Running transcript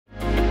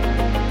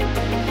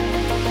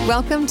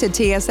Welcome to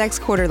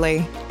TSX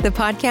Quarterly, the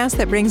podcast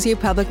that brings you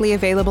publicly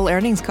available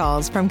earnings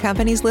calls from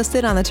companies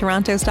listed on the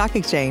Toronto Stock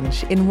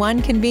Exchange in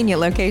one convenient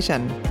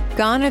location.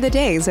 Gone are the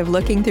days of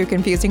looking through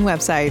confusing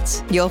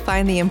websites. You'll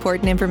find the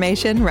important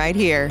information right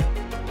here.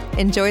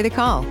 Enjoy the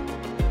call.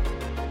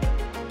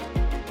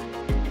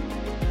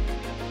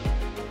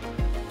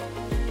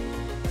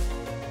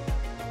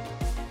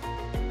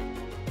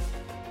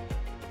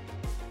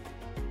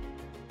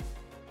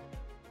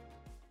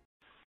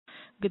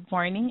 Good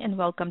morning and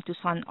welcome to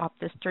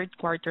SunOpta's third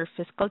quarter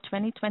fiscal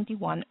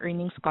 2021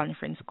 earnings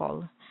conference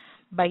call.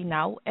 By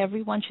now,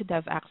 everyone should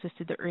have access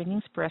to the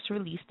earnings press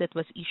release that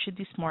was issued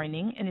this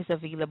morning and is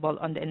available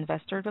on the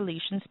investor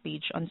relations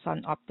page on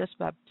SunOpta's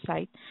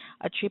website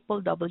at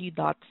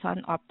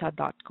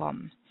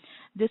www.sunopta.com.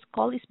 This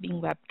call is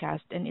being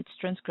webcast and its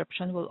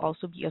transcription will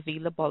also be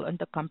available on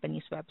the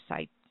company's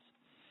website.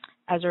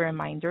 As a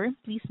reminder,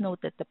 please note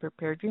that the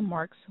prepared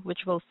remarks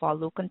which will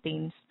follow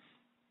contains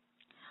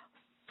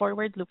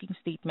forward-looking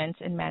statements,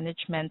 and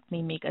management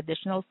may make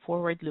additional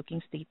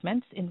forward-looking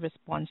statements in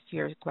response to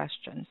your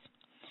questions.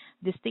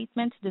 These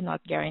statements do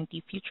not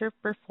guarantee future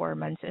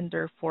performance and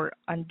therefore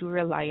undue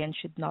reliance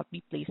should not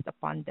be placed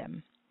upon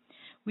them.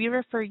 We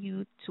refer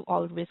you to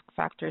all risk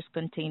factors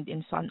contained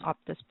in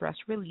SunOpta's press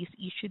release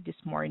issued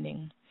this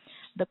morning,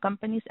 the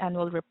company's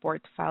annual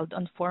report filed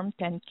on Form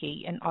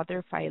 10-K and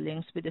other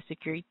filings with the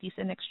Securities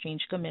and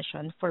Exchange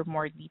Commission for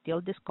more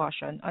detailed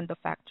discussion on the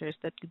factors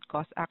that could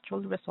cause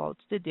actual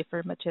results to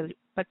differ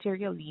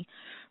materially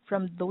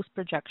from those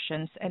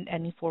projections and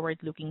any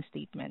forward-looking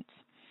statements.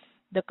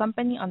 The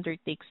company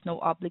undertakes no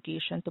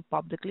obligation to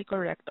publicly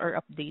correct or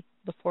update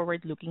the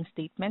forward-looking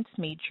statements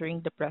made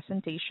during the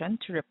presentation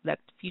to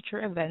reflect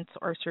future events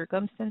or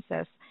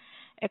circumstances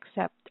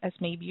except as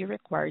may be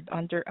required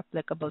under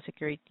applicable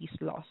securities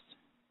laws.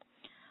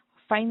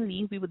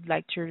 Finally, we would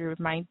like to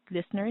remind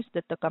listeners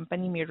that the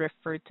company may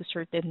refer to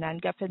certain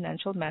non-GAAP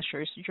financial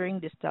measures during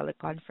this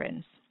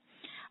teleconference.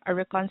 A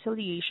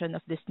reconciliation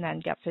of these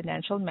non-GAAP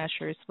financial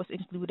measures was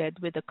included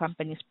with the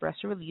company's press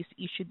release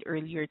issued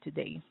earlier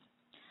today.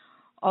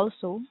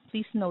 Also,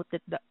 please note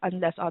that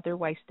unless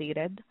otherwise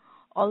stated,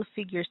 all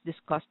figures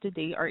discussed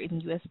today are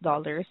in U.S.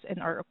 dollars and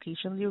are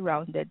occasionally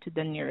rounded to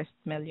the nearest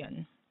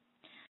million.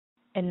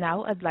 And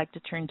now I'd like to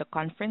turn the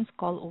conference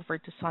call over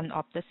to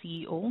SunOpta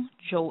CEO,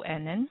 Joe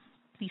Ennen.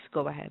 Please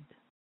go ahead.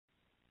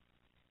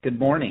 Good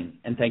morning,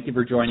 and thank you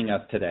for joining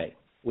us today.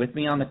 With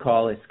me on the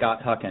call is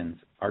Scott Huckins,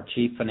 our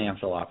Chief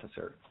Financial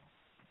Officer.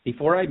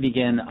 Before I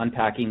begin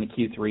unpacking the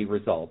Q3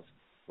 results,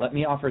 let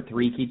me offer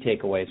three key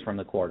takeaways from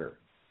the quarter.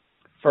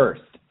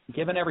 First,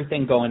 given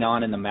everything going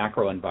on in the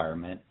macro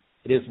environment,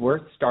 it is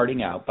worth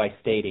starting out by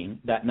stating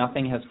that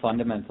nothing has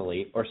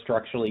fundamentally or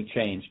structurally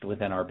changed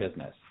within our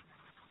business.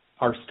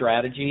 Our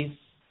strategies,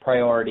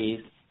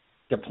 priorities,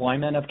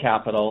 deployment of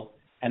capital,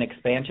 and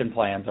expansion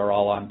plans are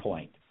all on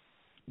point.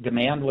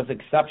 Demand was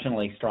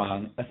exceptionally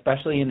strong,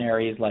 especially in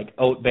areas like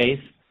oat base,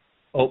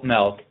 oat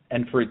milk,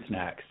 and fruit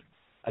snacks.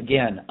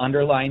 Again,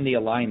 underlying the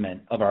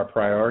alignment of our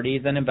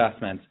priorities and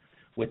investments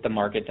with the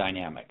market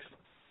dynamics.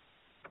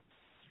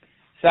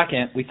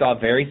 Second, we saw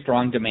very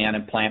strong demand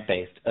in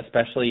plant-based,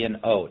 especially in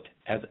oat,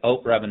 as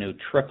oat revenue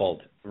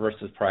tripled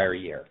versus prior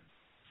year.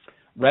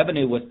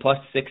 Revenue was plus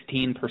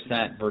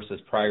 16%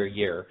 versus prior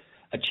year,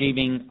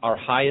 achieving our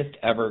highest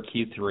ever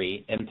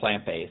Q3 in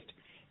plant-based,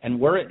 and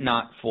were it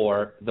not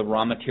for the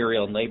raw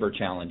material and labor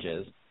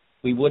challenges,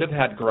 we would have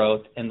had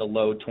growth in the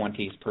low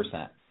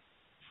 20s%.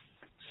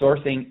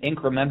 Sourcing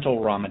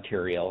incremental raw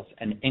materials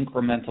and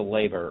incremental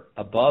labor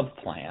above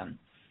plan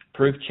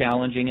proved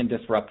challenging and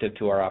disruptive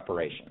to our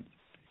operations.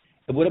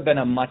 It would have been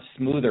a much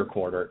smoother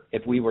quarter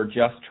if we were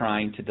just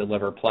trying to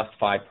deliver plus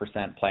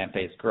 5%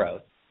 plant-based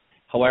growth.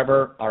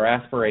 However, our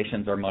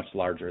aspirations are much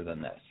larger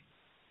than this.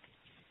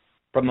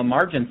 From a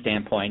margin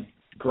standpoint,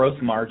 gross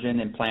margin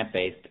in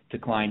plant-based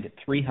declined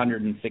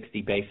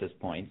 360 basis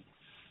points,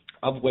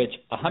 of which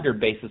 100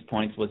 basis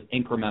points was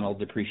incremental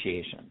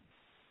depreciation.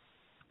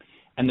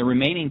 And the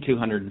remaining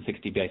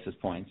 260 basis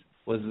points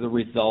was the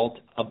result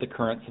of the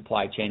current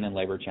supply chain and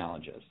labor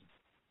challenges.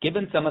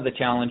 Given some of the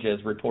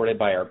challenges reported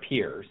by our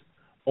peers,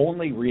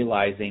 only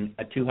realizing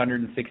a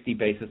 260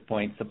 basis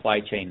point supply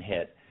chain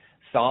hit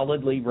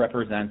solidly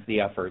represents the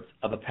efforts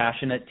of a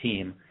passionate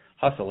team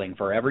hustling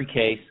for every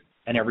case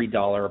and every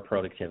dollar of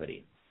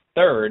productivity.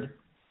 Third,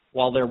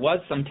 while there was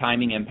some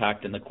timing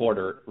impact in the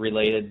quarter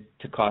related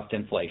to cost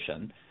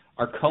inflation,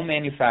 our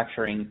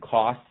co-manufacturing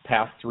cost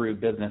pass-through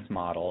business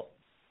model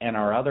and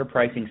our other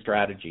pricing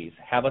strategies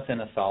have us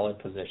in a solid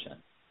position.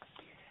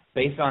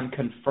 Based on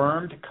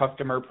confirmed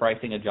customer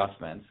pricing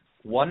adjustments,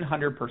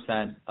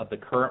 100% of the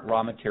current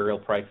raw material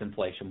price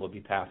inflation will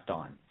be passed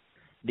on.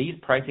 These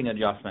pricing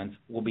adjustments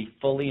will be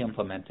fully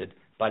implemented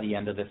by the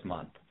end of this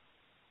month.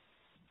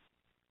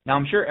 Now,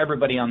 I'm sure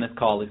everybody on this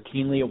call is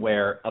keenly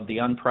aware of the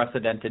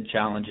unprecedented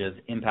challenges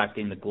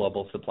impacting the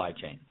global supply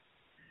chain.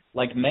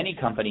 Like many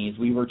companies,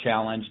 we were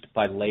challenged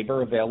by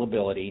labor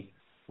availability,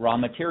 raw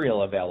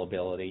material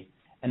availability,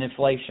 and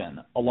inflation,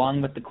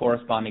 along with the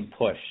corresponding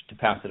push to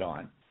pass it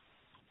on.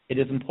 It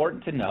is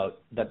important to note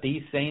that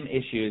these same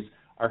issues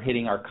are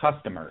hitting our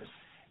customers,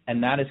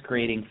 and that is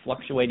creating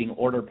fluctuating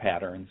order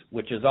patterns,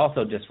 which is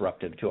also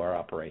disruptive to our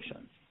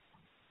operations.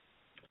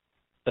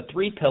 The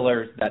three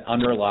pillars that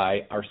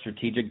underlie our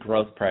strategic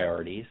growth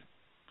priorities,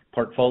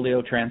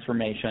 portfolio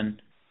transformation,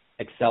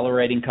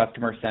 accelerating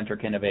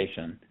customer-centric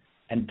innovation,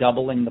 and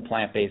doubling the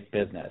plant-based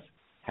business,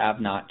 have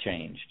not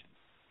changed.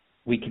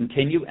 We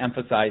continue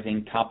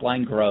emphasizing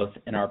top-line growth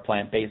in our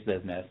plant-based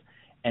business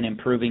and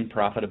improving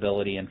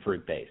profitability in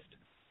fruit-based.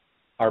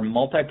 Our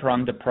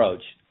multi-pronged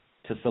approach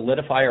to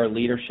solidify our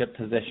leadership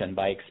position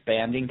by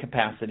expanding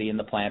capacity in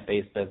the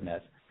plant-based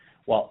business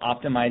while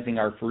optimizing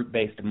our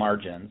fruit-based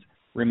margins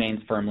remains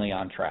firmly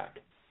on track.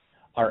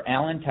 Our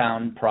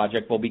Allentown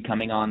project will be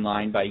coming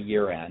online by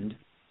year-end.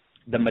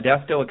 The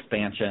Modesto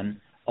expansion,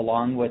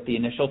 along with the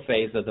initial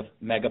phase of the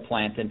mega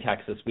plant in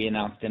Texas we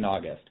announced in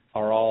August,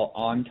 are all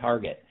on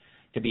target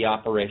to be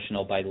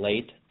operational by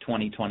late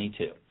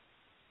 2022.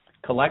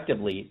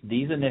 Collectively,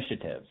 these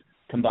initiatives,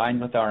 combined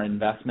with our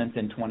investments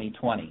in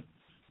 2020,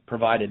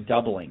 provide a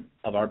doubling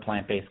of our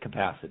plant-based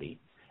capacity,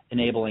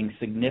 enabling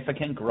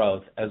significant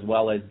growth as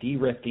well as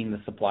de-risking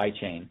the supply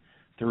chain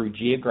through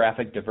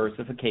geographic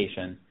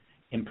diversification,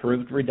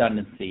 improved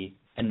redundancy,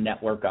 and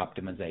network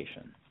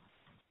optimization.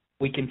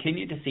 We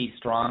continue to see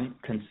strong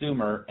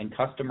consumer and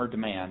customer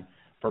demand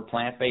for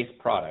plant-based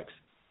products,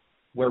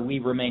 where we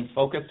remain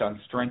focused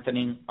on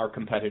strengthening our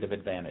competitive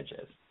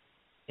advantages.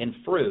 In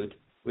fruit,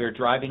 we are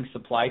driving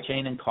supply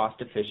chain and cost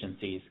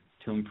efficiencies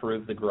to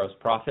improve the gross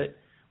profit,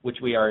 which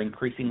we are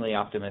increasingly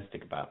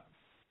optimistic about.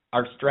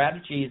 Our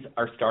strategies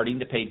are starting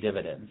to pay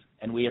dividends,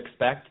 and we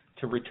expect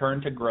to return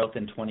to growth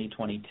in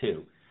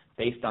 2022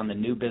 based on the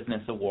new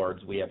business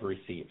awards we have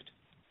received.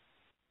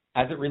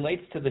 As it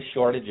relates to the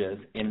shortages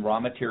in raw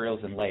materials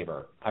and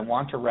labor, I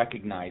want to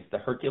recognize the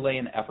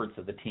Herculean efforts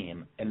of the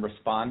team in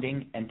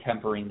responding and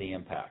tempering the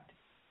impact.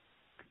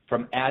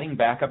 From adding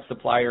backup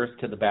suppliers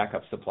to the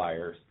backup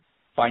suppliers,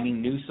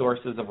 finding new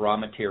sources of raw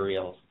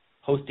materials,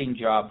 hosting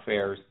job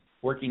fairs,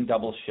 working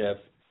double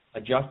shifts,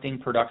 adjusting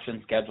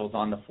production schedules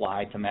on the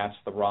fly to match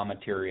the raw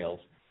materials,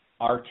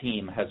 our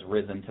team has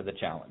risen to the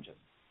challenges.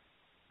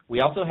 We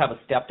also have a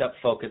stepped-up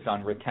focus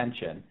on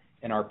retention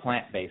in our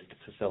plant-based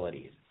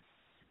facilities.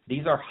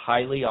 These are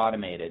highly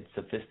automated,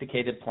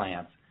 sophisticated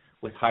plants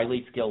with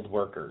highly skilled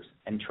workers,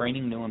 and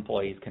training new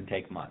employees can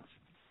take months.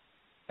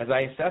 As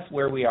I assess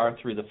where we are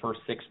through the first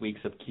 6 weeks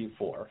of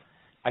Q4,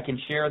 I can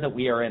share that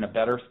we are in a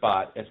better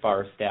spot as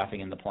far as staffing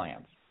in the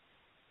plants.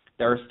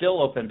 There are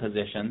still open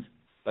positions,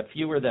 but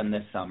fewer than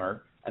this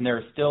summer, and there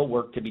is still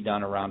work to be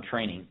done around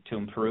training to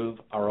improve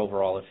our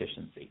overall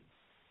efficiency.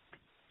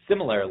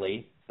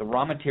 Similarly, the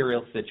raw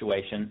materials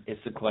situation is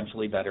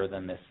sequentially better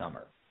than this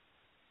summer.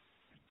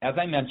 As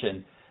I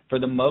mentioned, for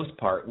the most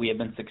part, we have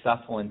been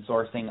successful in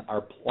sourcing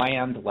our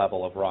planned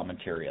level of raw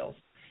materials.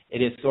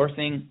 It is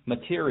sourcing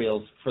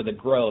materials for the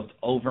growth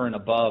over and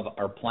above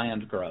our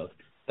planned growth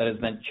that has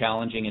been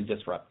challenging and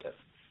disruptive.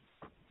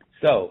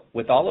 So,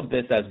 with all of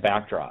this as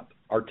backdrop,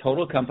 our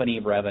total company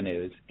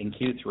revenues in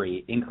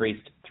Q3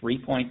 increased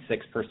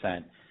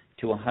 3.6%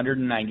 to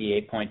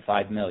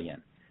 $198.5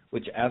 million,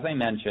 which, as I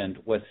mentioned,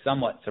 was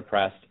somewhat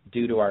suppressed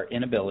due to our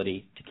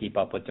inability to keep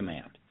up with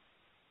demand.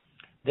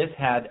 This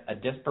had a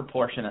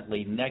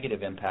disproportionately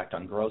negative impact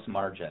on gross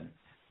margin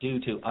due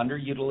to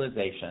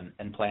underutilization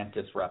and plant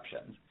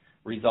disruptions,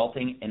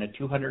 resulting in a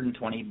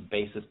 220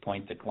 basis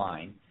point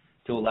decline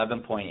to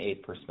 11.8%.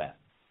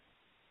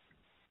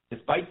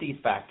 Despite these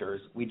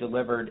factors, we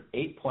delivered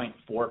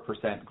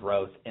 8.4%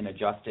 growth in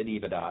adjusted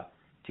EBITDA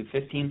to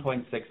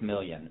 $15.6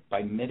 million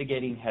by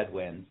mitigating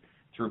headwinds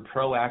through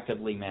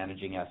proactively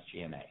managing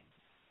SG&A.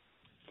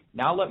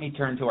 Now let me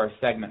turn to our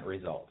segment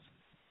results,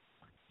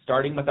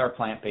 starting with our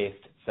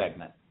plant-based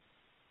segment.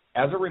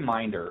 As a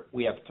reminder,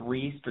 we have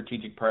 3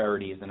 strategic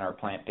priorities in our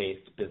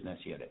plant-based business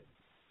unit.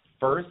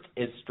 First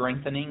is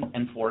strengthening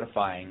and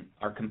fortifying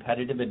our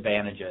competitive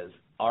advantages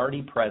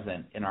already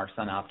present in our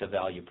SunOpta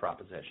value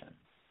proposition.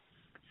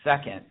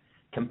 Second,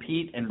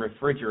 compete in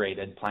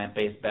refrigerated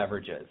plant-based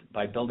beverages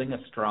by building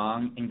a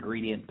strong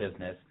ingredient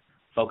business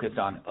focused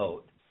on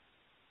oat.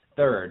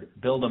 Third,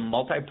 build a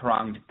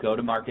multi-pronged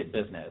go-to-market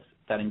business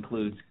that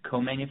includes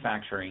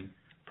co-manufacturing,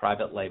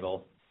 private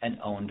label, and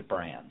owned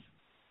brands.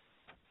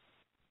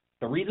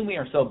 The reason we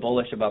are so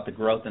bullish about the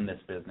growth in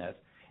this business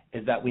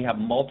is that we have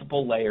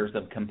multiple layers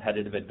of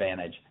competitive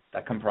advantage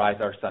that comprise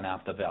our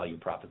SunOpta value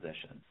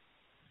proposition.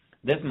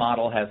 This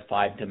model has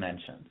 5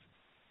 dimensions.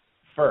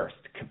 First,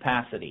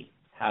 capacity,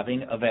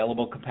 having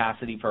available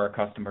capacity for our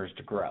customers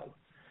to grow.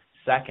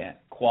 Second,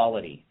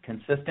 quality,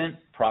 consistent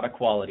product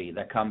quality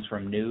that comes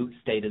from new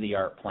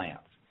state-of-the-art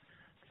plants.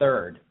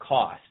 Third,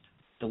 cost,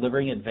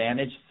 delivering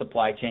advantaged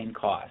supply chain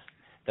costs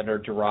that are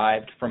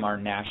derived from our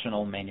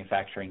national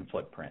manufacturing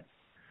footprint.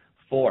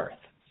 Fourth,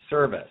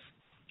 service,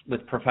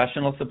 with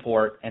professional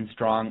support and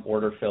strong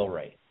order fill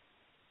rate.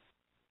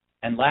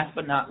 And last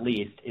but not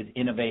least is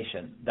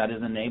innovation that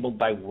is enabled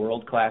by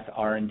world-class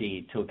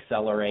R&D to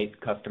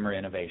accelerate customer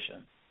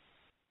innovation.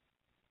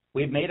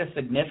 We've made a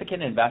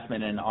significant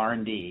investment in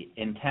R&D,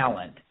 in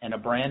talent, and a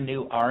brand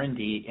new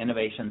R&D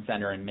Innovation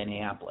Center in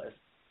Minneapolis,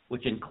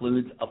 which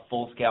includes a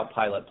full-scale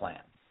pilot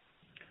plant.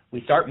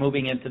 We start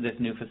moving into this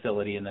new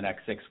facility in the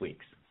next 6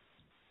 weeks.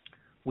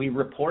 We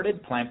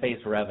reported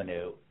plant-based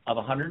revenue of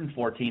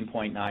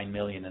 $114.9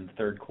 million in the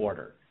third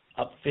quarter,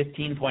 up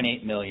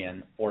 $15.8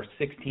 million or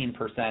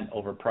 16%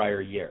 over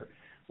prior year,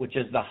 which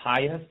is the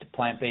highest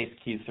plant-based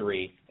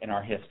Q3 in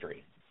our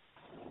history.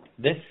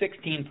 This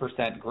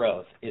 16%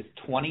 growth is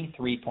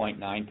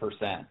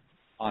 23.9%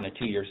 on a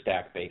 2-year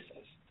stack basis.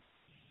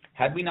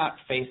 Had we not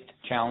faced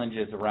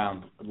challenges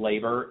around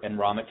labor and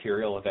raw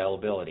material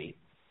availability,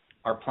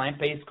 our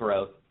plant-based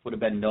growth would have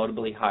been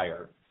notably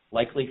higher,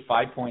 likely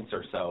 5 points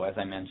or so, as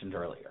I mentioned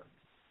earlier.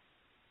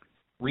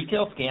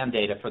 Retail scan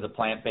data for the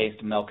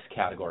plant-based milks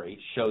category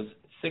shows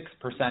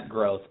 6%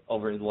 growth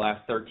over the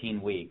last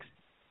 13 weeks,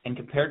 and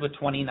compared with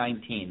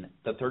 2019,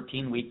 the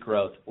 13-week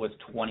growth was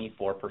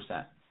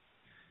 24%.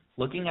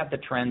 Looking at the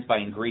trends by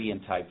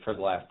ingredient type for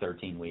the last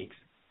 13 weeks,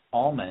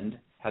 almond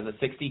has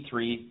a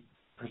 63%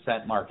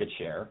 market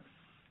share,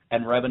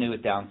 and revenue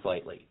is down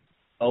slightly.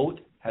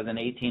 Oat has an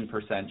 18%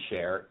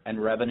 share,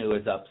 and revenue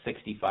is up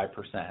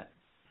 65%.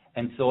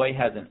 And soy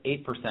has an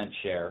 8%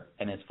 share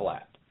and is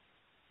flat.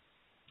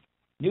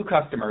 New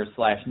customers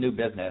 / new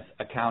business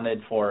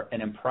accounted for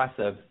an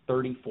impressive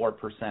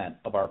 34%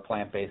 of our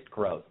plant-based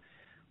growth,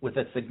 with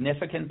a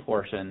significant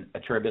portion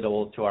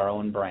attributable to our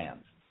own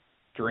brands,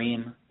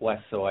 Dream,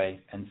 WestSoy,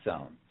 and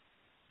SOWN.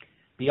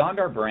 Beyond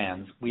our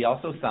brands, we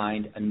also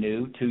signed a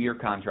new 2-year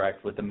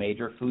contract with a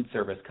major food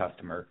service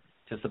customer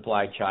to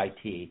supply chai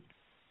tea,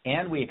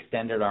 and we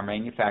extended our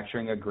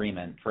manufacturing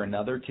agreement for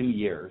another 2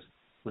 years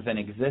with an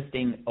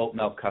existing oat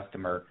milk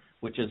customer,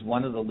 which is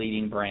one of the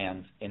leading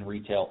brands in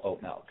retail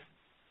oat milk.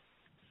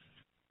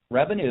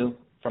 Revenue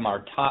from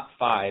our top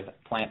 5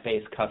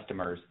 plant-based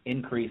customers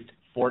increased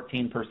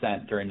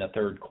 14% during the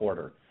third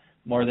quarter,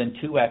 more than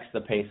 2x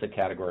the pace of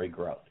category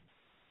growth.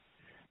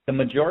 The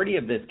majority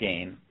of this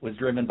gain was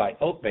driven by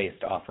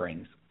oat-based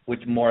offerings,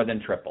 which more than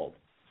tripled.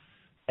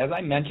 As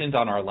I mentioned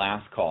on our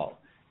last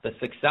call, the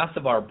success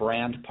of our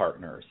brand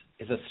partners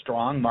is a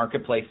strong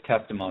marketplace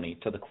testimony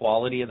to the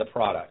quality of the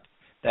product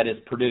that is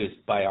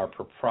produced by our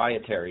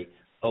proprietary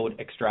oat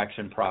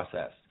extraction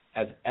process,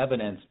 as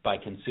evidenced by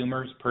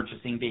consumers'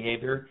 purchasing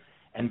behavior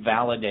and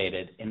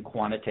validated in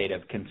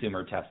quantitative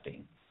consumer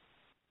testing.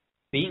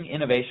 Being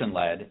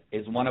innovation-led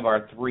is one of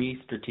our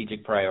 3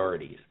 strategic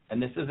priorities,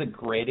 and this is a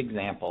great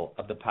example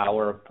of the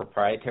power of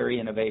proprietary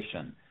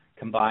innovation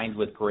combined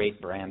with great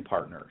brand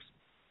partners.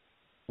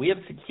 We have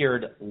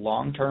secured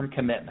long-term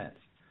commitments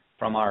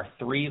from our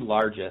 3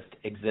 largest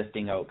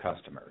existing oat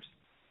customers.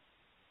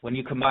 When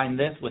you combine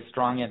this with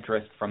strong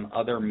interest from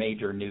other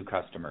major new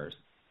customers,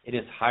 it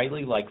is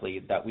highly likely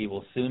that we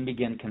will soon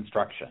begin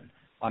construction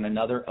on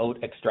another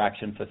oat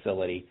extraction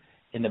facility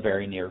in the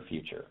very near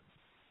future.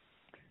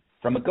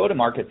 From a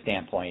go-to-market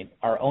standpoint,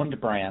 our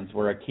owned brands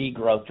were a key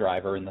growth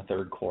driver in the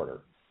third quarter.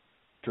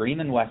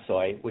 Dream and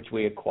WestSoy, which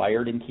we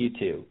acquired in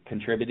Q2,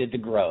 contributed to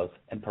growth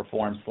and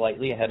performed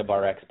slightly ahead of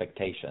our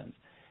expectations,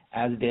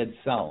 as did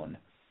SOWN,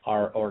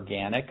 our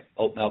organic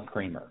oat milk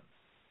creamer.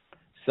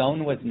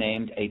 SOWN was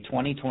named a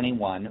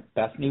 2021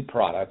 Best New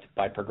Product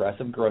by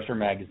Progressive Grocer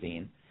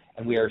magazine,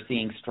 and we are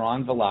seeing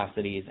strong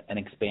velocities and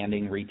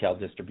expanding retail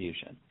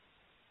distribution.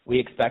 We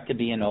expect to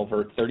be in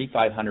over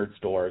 3,500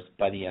 stores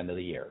by the end of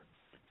the year.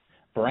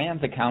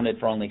 Brands accounted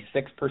for only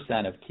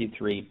 6% of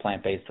Q3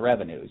 plant-based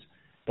revenues,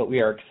 but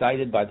we are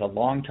excited by the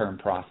long-term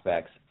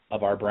prospects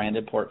of our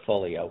branded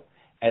portfolio,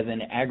 as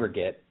in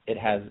aggregate, it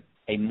has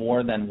a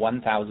more than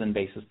 1,000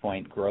 basis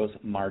point gross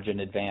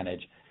margin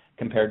advantage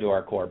compared to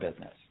our core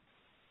business.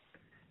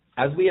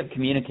 As we have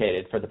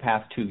communicated for the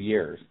past 2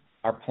 years,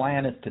 our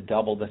plan is to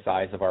double the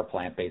size of our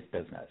plant-based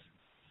business.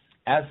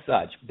 As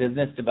such,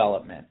 business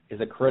development is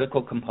a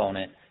critical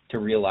component to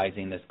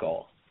realizing this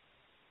goal.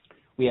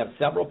 We have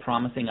several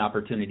promising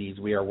opportunities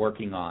we are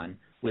working on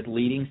with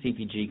leading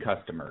CPG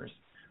customers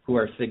who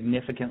are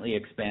significantly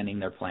expanding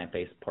their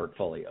plant-based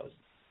portfolios.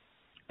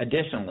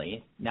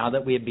 Additionally, now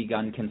that we have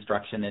begun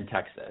construction in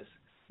Texas,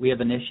 we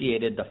have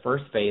initiated the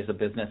first phase of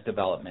business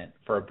development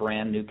for a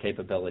brand new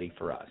capability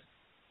for us.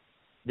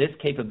 This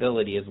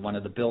capability is one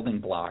of the building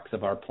blocks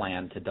of our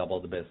plan to double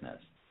the business.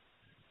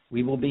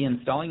 We will be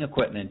installing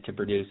equipment to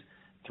produce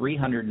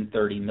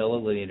 330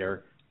 milliliter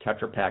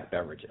Tetra Pak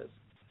beverages.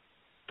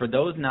 For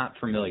those not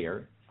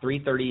familiar,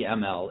 330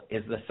 ml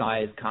is the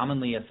size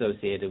commonly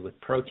associated with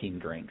protein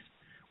drinks,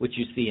 which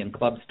you see in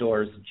club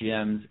stores,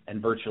 gyms, and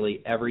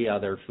virtually every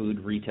other food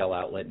retail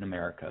outlet in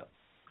America.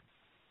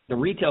 The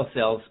retail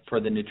sales for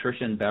the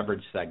nutrition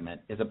beverage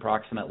segment is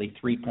approximately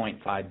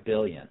 $3.5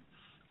 billion,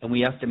 and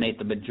we estimate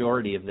the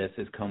majority of this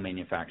is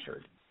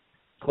co-manufactured.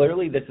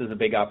 Clearly, this is a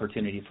big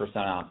opportunity for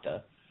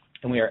SunOpta,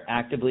 and we are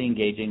actively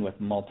engaging with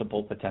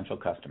multiple potential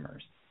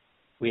customers.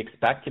 We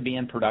expect to be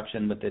in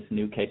production with this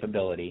new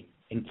capability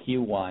in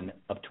Q1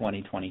 of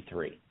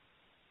 2023.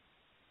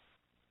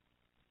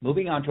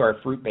 Moving on to our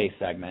fruit-based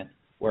segment,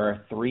 where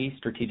our 3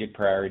 strategic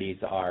priorities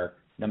are,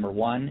 number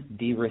 1,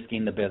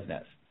 de-risking the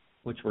business,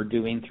 which we're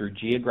doing through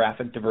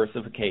geographic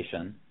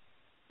diversification,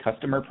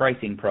 customer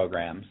pricing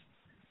programs,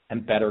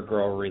 and better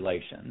grower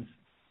relations.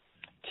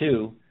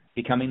 2,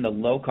 becoming the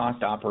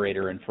low-cost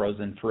operator in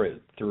frozen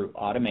fruit through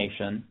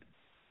automation,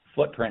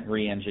 footprint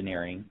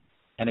re-engineering,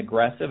 and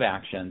aggressive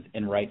actions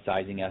in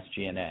right-sizing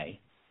SG&A.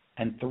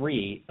 And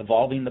 3,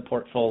 evolving the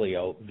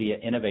portfolio via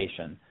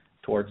innovation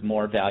towards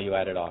more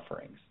value-added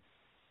offerings.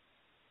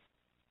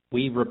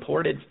 We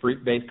reported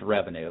fruit-based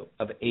revenue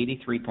of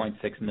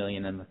 $83.6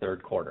 million in the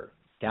third quarter,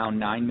 down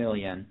 $9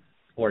 million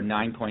or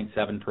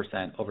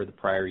 9.7% over the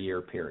prior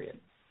year period.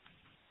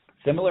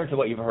 Similar to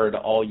what you've heard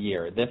all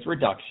year, this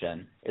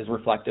reduction is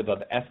reflective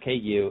of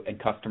SKU and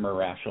customer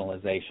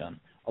rationalization,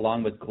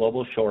 along with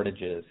global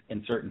shortages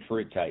in certain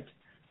fruit types,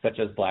 such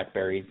as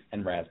blackberries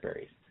and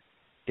raspberries.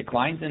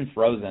 Declines in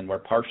frozen were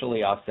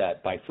partially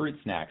offset by fruit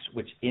snacks,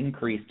 which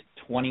increased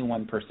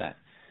 21%,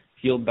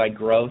 fueled by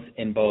growth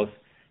in both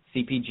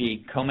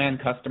CPG co-man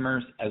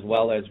customers as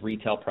well as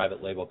retail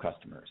private label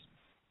customers.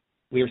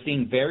 We are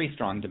seeing very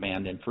strong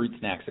demand in fruit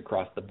snacks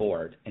across the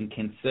board and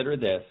consider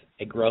this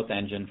a growth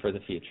engine for the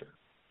future.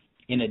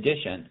 In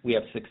addition, we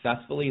have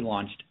successfully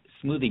launched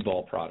smoothie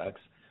bowl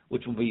products,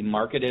 which will be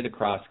marketed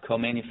across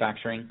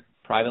co-manufacturing,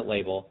 private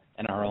label,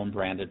 and our own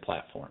branded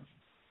platform.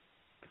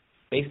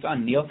 Based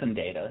on Nielsen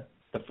data,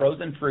 the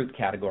frozen fruit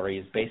category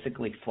is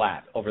basically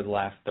flat over the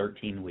last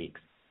 13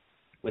 weeks,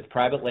 with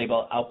private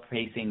label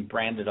outpacing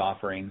branded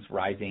offerings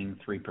rising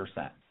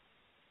 3%.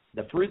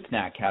 The fruit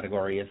snack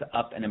category is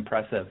up an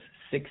impressive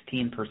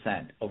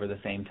 16% over the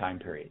same time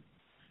period.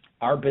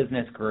 Our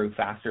business grew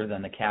faster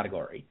than the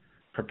category,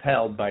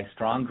 propelled by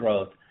strong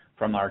growth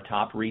from our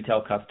top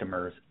retail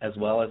customers as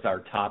well as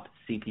our top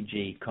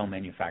CPG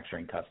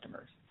co-manufacturing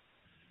customers.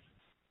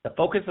 The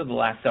focus of the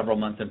last several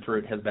months in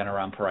fruit has been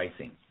around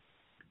pricing.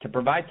 To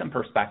provide some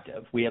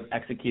perspective, we have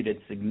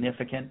executed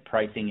significant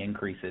pricing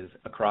increases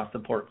across the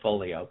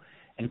portfolio,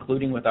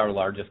 including with our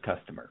largest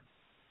customer.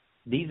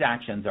 These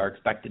actions are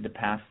expected to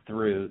pass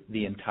through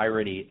the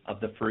entirety of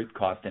the fruit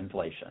cost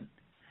inflation.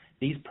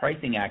 These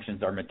pricing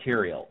actions are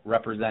material,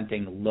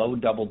 representing low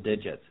double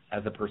digits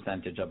as a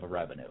percentage of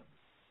revenue.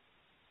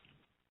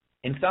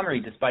 In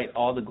summary, despite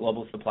all the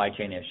global supply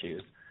chain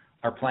issues,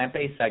 our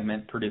plant-based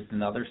segment produced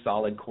another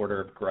solid quarter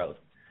of growth,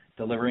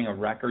 delivering a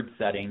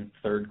record-setting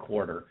third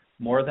quarter,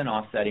 more than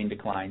offsetting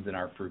declines in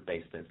our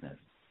fruit-based business.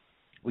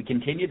 We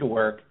continue to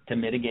work to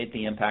mitigate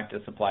the impact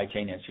of supply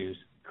chain issues,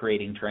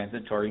 creating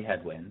transitory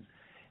headwinds,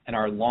 and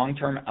our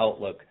long-term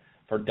outlook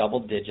for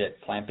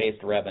double-digit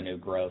plant-based revenue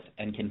growth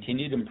and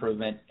continued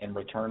improvement in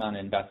return on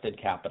invested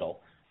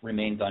capital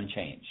remains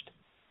unchanged.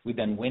 We've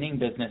been winning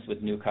business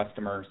with new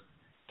customers,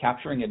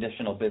 capturing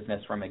additional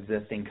business from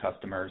existing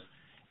customers,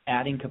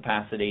 adding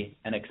capacity,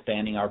 and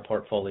expanding our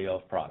portfolio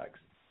of products.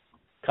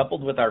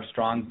 Coupled with our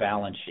strong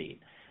balance sheet,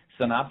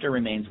 SunOpta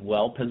remains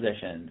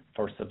well-positioned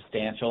for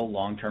substantial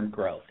long-term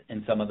growth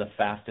in some of the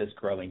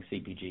fastest-growing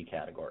CPG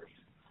categories,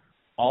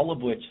 all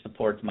of which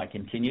supports my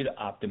continued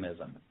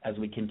optimism as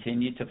we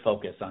continue to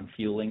focus on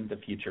fueling the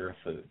future of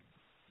food.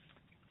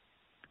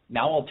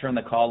 Now I'll turn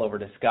the call over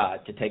to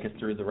Scott to take us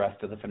through the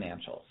rest of the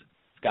financials.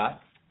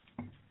 Scott?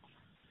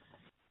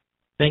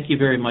 Thank you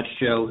very much,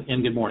 Joe,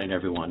 and good morning,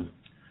 everyone.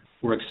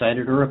 We're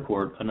excited to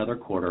report another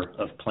quarter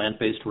of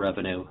plant-based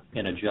revenue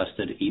and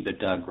adjusted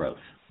EBITDA growth.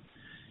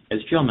 As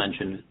Joe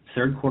mentioned,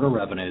 third quarter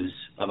revenues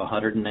of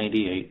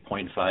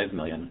 $198.5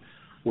 million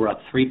were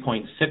up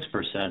 3.6%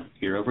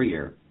 year over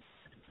year,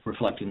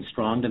 reflecting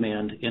strong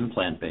demand in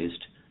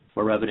plant-based,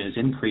 where revenues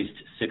increased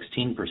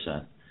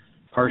 16%,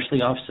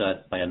 partially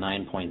offset by a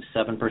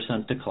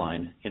 9.7%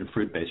 decline in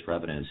fruit-based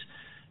revenues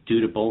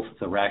due to both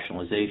the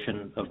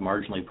rationalization of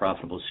marginally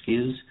profitable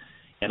SKUs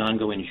and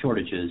ongoing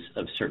shortages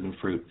of certain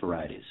fruit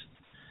varieties.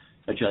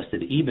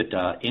 Adjusted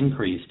EBITDA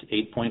increased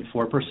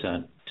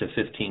 8.4% to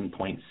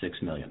 $15.6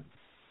 million.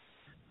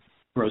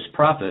 Gross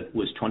profit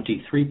was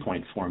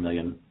 $23.4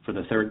 million for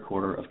the third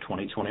quarter of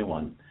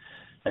 2021,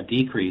 a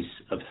decrease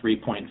of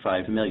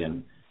 $3.5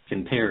 million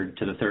compared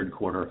to the third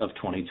quarter of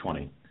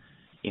 2020.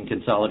 In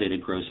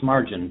consolidated gross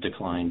margin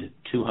declined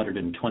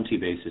 220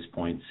 basis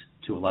points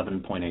to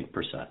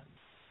 11.8%.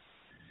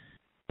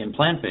 In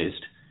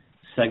plant-based,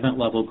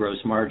 segment-level gross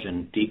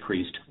margin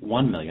decreased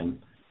 $1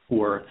 million,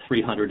 or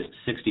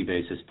 360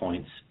 basis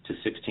points, to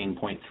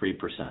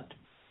 16.3%.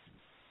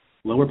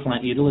 Lower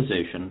plant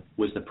utilization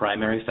was the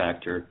primary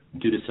factor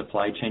due to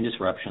supply chain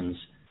disruptions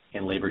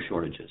and labor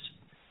shortages.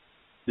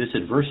 This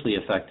adversely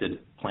affected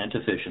plant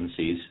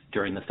efficiencies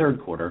during the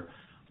third quarter,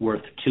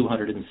 worth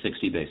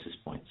 260 basis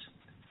points.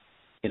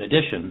 In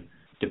addition,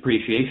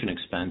 depreciation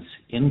expense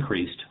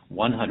increased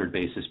 100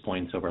 basis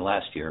points over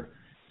last year,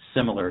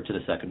 similar to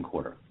the second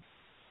quarter.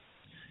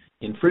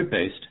 In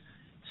fruit-based,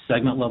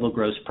 segment-level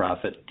gross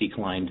profit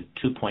declined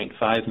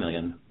 $2.5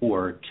 million,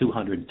 or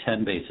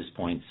 210 basis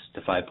points,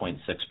 to 5.6%.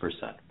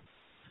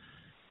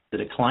 The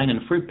decline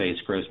in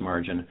fruit-based gross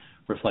margin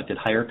reflected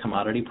higher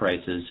commodity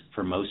prices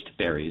for most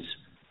berries,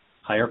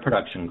 higher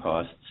production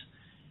costs,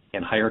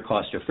 and higher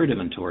cost of fruit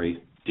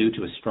inventory due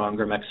to a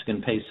stronger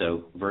Mexican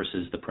peso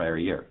versus the prior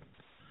year.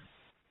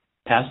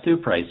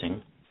 Pass-through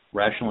pricing,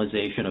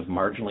 rationalization of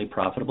marginally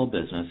profitable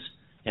business,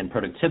 and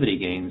productivity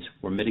gains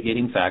were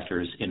mitigating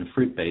factors in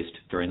fruit-based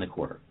during the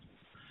quarter.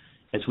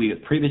 As we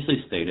have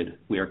previously stated,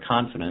 we are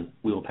confident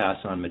we will pass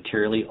on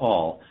materially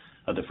all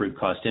of the fruit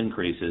cost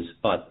increases,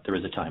 but there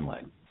is a time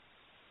lag.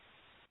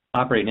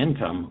 Operating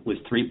income was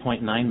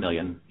 $3.9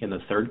 million in the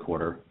third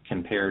quarter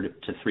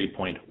compared to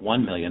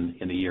 $3.1 million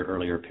in the year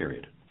earlier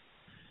period.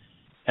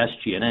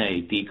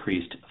 SG&A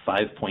decreased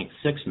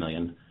 $5.6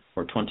 million,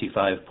 or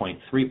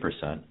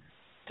 25.3%,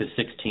 to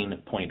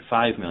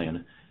 $16.5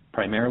 million,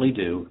 primarily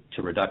due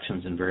to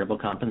reductions in variable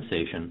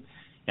compensation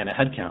and a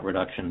headcount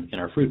reduction in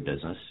our fruit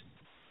business,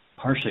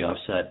 partially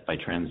offset by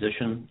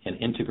transition and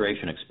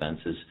integration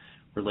expenses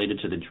related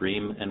to the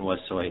Dream and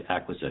WestSoy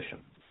acquisition.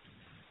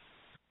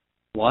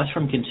 Loss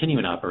from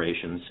continuing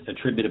operations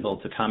attributable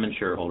to common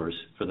shareholders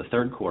for the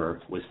third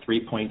quarter was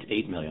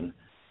 $3.8 million,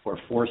 or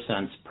 4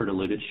 cents per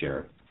diluted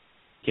share,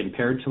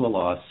 compared to a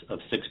loss of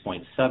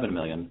 $6.7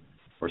 million,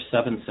 or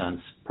 7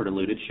 cents per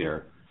diluted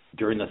share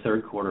during the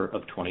third quarter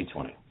of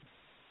 2020.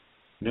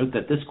 Note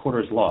that this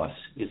quarter's loss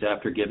is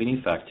after giving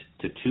effect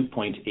to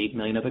 $2.8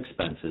 million of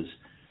expenses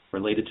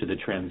related to the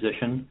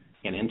transition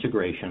and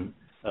integration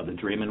of the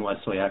Dream and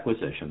WestSoy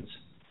acquisitions,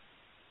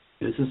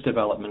 business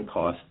development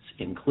costs,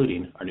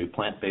 including our new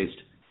plant-based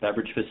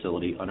beverage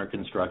facility under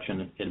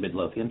construction in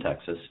Midlothian,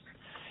 Texas,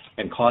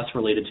 and costs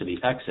related to the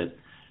exit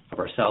of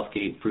our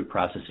Southgate fruit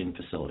processing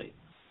facility.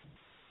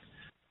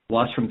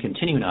 Loss from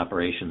continuing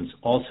operations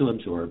also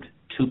absorbed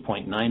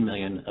 $2.9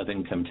 million of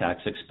income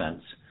tax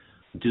expense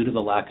due to the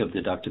lack of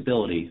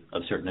deductibility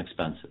of certain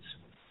expenses.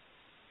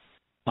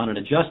 On an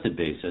adjusted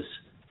basis,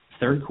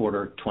 third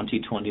quarter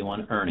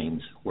 2021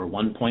 earnings were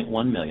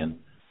 $1.1 million,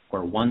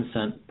 or 1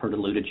 cent per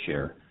diluted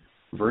share,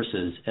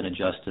 versus an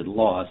adjusted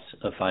loss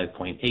of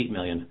 $5.8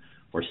 million,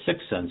 or 6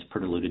 cents per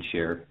diluted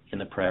share in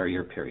the prior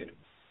year period.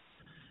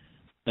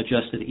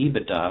 Adjusted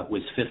EBITDA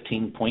was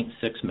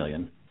 $15.6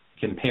 million,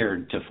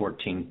 compared to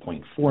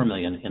 $14.4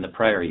 million in the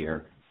prior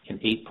year, an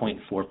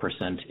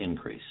 8.4%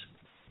 increase.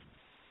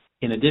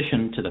 In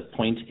addition to the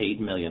 $0.8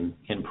 million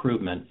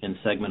improvement in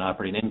segment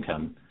operating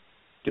income,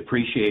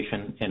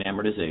 depreciation and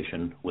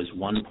amortization was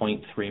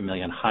 $1.3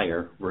 million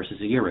higher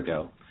versus a year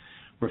ago,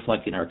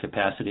 reflecting our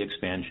capacity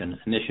expansion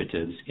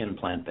initiatives in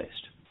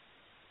plant-based.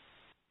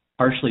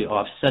 Partially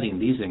offsetting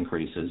these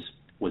increases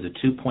was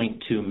a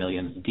 $2.2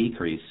 million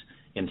decrease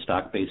in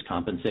stock-based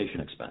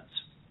compensation expense.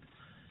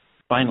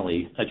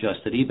 Finally,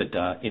 adjusted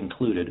EBITDA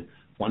included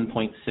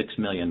 $1.6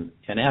 million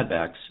in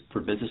add-backs for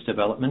business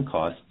development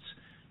costs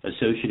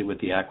associated with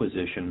the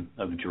acquisition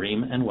of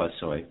Dream and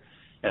WestSoy,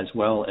 as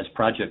well as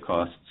project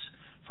costs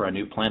for our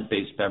new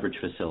plant-based beverage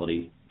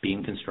facility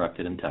being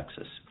constructed in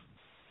Texas.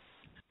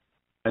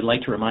 I'd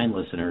like to remind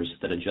listeners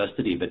that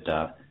adjusted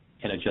EBITDA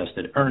and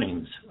adjusted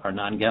earnings are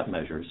non-GAAP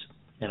measures,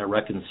 and a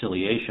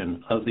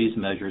reconciliation of these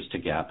measures to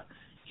GAAP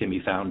can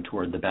be found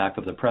toward the back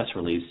of the press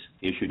release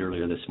issued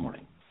earlier this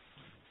morning.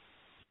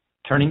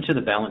 Turning to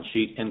the balance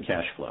sheet and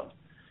cash flow.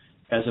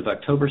 As of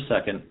October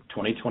 2nd,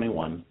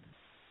 2021,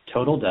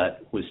 total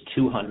debt was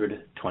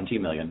 $220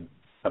 million,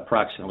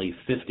 approximately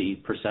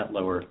 50%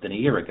 lower than a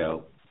year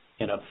ago,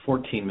 and up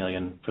 $14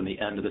 million from the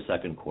end of the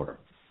second quarter.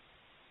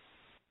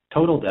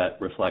 Total debt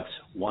reflects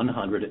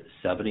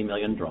 $170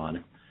 million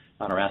drawn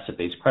on our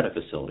asset-based credit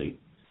facility,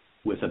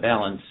 with a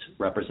balance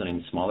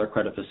representing smaller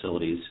credit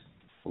facilities,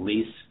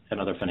 lease, and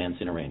other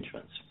financing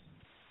arrangements.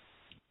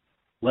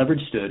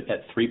 Leverage stood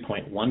at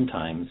 3.1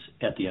 times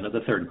at the end of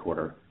the third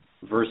quarter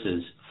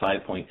versus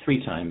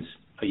 5.3 times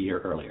a year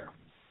earlier.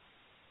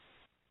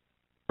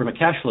 From a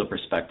cash flow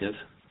perspective,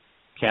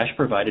 cash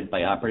provided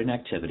by operating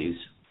activities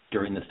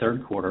during the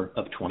third quarter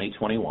of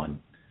 2021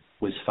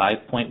 was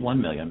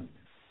 $5.1 million,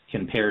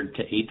 compared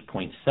to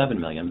 $8.7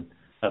 million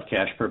of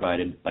cash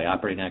provided by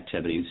operating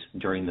activities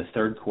during the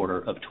third quarter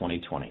of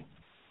 2020.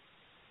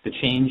 The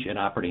change in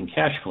operating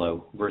cash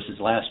flow versus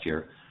last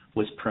year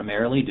was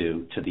primarily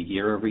due to the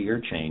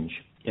year-over-year change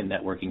in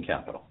net working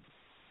capital.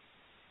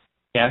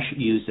 Cash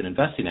used in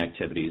investing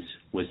activities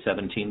was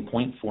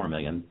 $17.4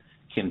 million,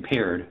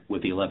 compared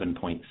with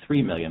 $11.3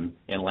 million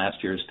in last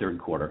year's third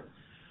quarter,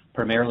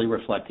 primarily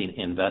reflecting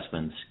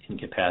investments in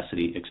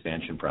capacity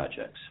expansion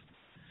projects.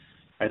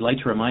 I'd like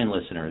to remind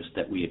listeners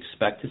that we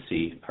expect to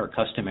see our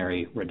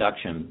customary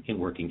reduction in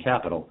working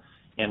capital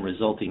and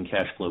resulting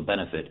cash flow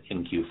benefit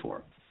in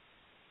Q4.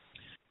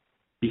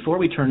 Before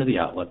we turn to the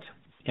outlook,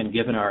 and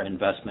given our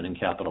investment in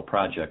capital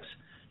projects,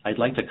 I'd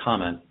like to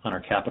comment on our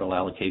capital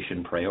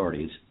allocation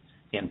priorities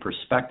and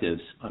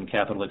perspectives on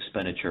capital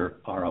expenditure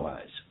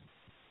ROIs.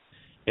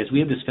 As we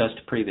have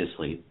discussed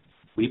previously,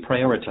 we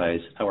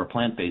prioritize our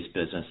plant-based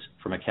business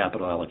from a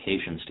capital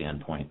allocation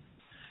standpoint,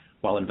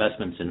 while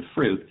investments in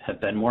fruit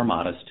have been more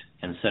modest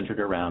and centered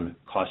around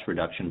cost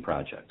reduction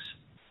projects.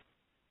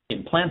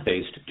 In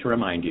plant-based, to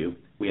remind you,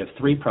 we have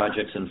 3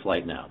 projects in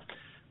flight now,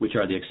 which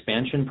are the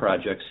expansion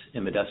projects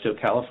in Modesto,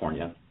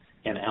 California,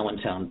 and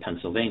Allentown,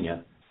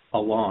 Pennsylvania,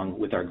 along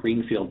with our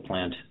greenfield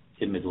plant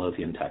in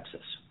Midlothian,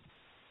 Texas.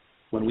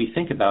 When we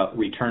think about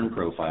return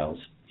profiles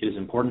it is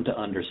important to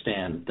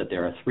understand that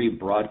there are three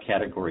broad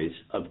categories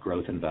of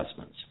growth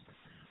investments.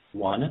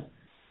 One,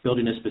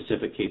 building a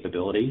specific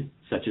capability,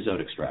 such as oat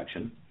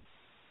extraction.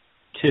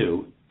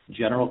 Two,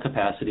 general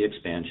capacity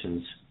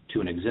expansions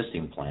to an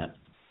existing plant.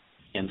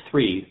 And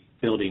three,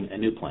 building a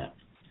new plant.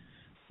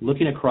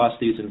 Looking across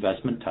these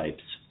investment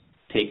types,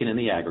 taken in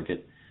the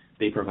aggregate,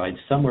 they provide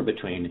somewhere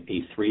between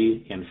a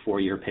 3 and 4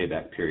 year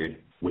payback period,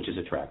 which is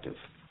attractive.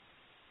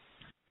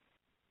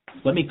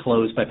 Let me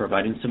close by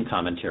providing some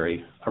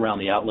commentary around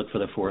the outlook for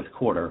the fourth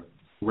quarter,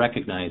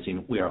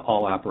 recognizing we are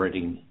all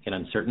operating in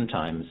uncertain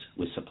times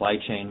with supply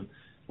chain,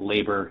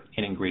 labor,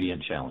 and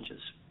ingredient challenges.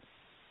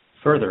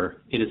 Further,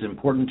 it is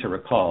important to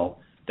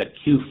recall that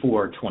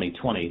Q4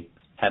 2020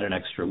 had an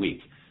extra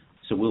week,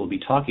 so we'll be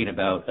talking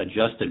about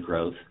adjusted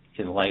growth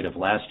in light of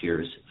last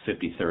year's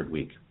 53rd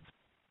week.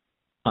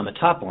 On the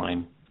top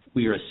line,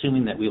 we are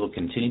assuming that we will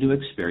continue to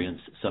experience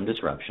some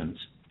disruptions,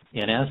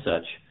 and as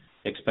such,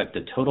 expect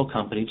the total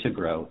company to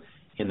grow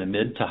in the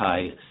mid to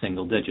high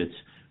single digits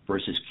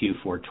versus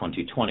Q4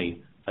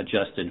 2020,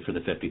 adjusted for the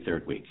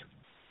 53rd week.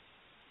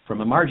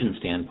 From a margin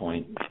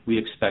standpoint, we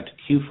expect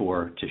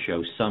Q4 to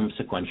show some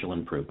sequential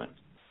improvement.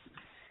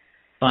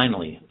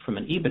 Finally, from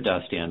an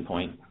EBITDA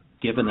standpoint,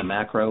 given the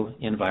macro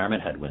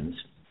environment headwinds,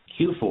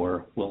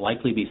 Q4 will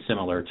likely be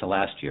similar to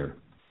last year,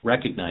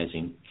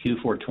 recognizing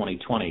Q4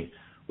 2020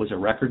 was a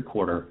record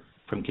quarter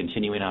from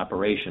continuing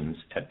operations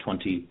at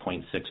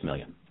 $20.6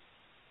 million.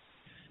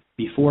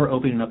 Before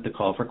opening up the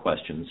call for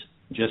questions,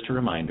 just a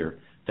reminder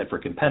that for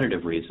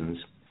competitive reasons,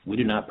 we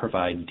do not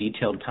provide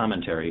detailed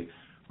commentary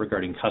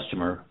regarding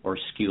customer or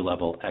SKU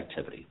level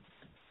activity.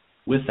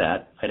 With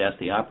that, I'd ask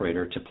the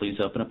operator to please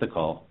open up the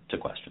call to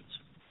questions.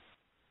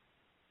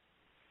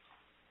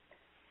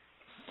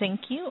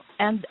 Thank you.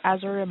 And as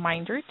a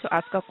reminder, to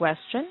ask a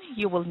question,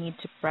 you will need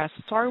to press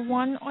star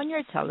 1 on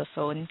your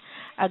telephone.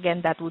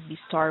 Again, that would be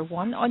star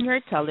 1 on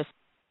your telephone.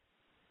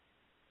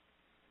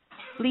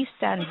 Please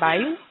stand by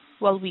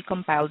while we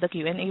compile the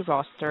Q&A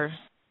roster.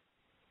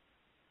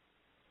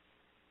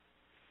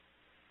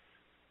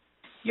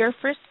 Your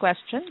first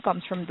question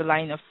comes from the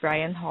line of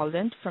Brian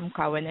Holland from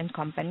Cowen and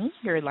Company.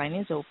 Your line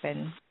is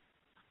open.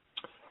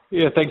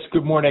 Yeah, thanks.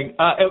 Good morning.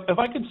 If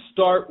I could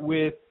start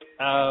with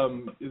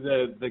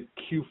the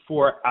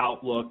Q4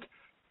 outlook,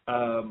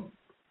 kind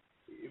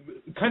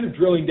of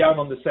drilling down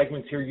on the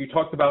segments here, you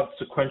talked about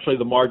sequentially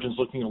the margins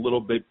looking a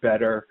little bit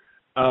better.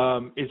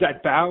 Is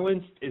that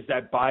balanced? Is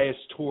that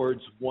biased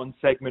towards one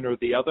segment or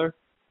the other?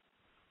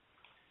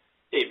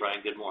 Hey,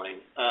 Brian, good morning.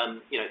 I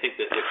think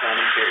that the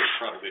commentary is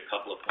probably a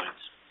couple of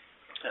points.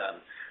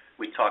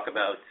 We talk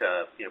about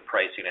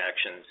pricing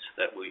actions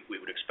that we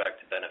would expect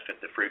to benefit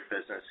the fruit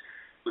business.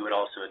 We would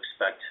also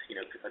expect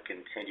a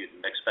continued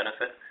mix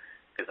benefit,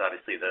 because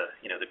obviously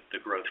the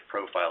growth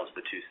profiles of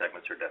the two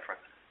segments are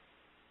different.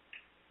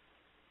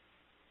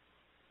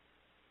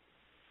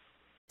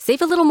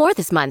 Save a little more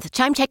this month.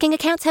 Chime checking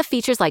accounts have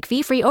features like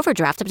fee-free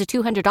overdraft up to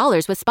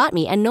 $200 with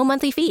SpotMe and no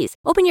monthly fees.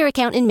 Open your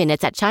account in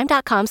minutes at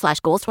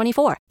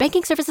chime.com/goals24.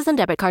 Banking services and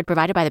debit card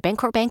provided by the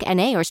Bancorp Bank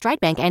N.A. or Stride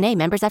Bank N.A.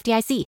 members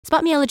FDIC.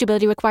 SpotMe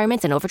eligibility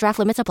requirements and overdraft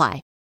limits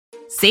apply.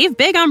 Save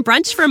big on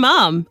brunch for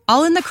mom,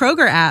 all in the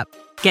Kroger app.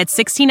 Get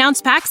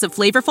 16-ounce packs of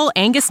flavorful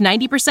Angus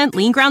 90%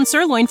 lean ground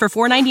sirloin for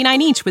 $4.99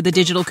 each with a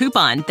digital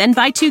coupon. Then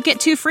buy 2,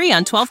 get 2 free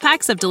on 12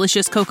 packs of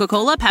delicious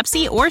Coca-Cola,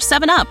 Pepsi, or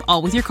 7-Up,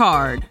 all with your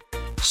card.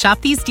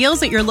 Shop these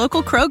deals at your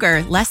local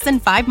Kroger, less than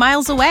 5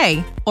 miles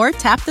away. Or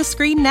tap the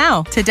screen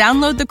now to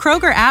download the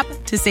Kroger app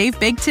to save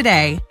big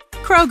today.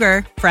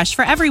 Kroger, fresh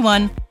for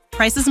everyone.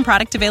 Prices and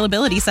product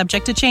availability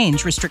subject to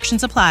change.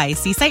 Restrictions apply.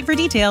 See site for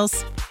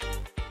details.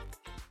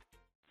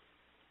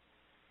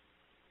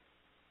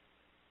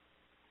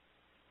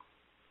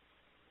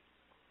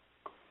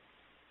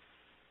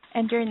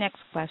 And your next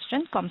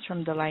question comes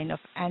from the line of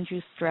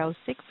Andrew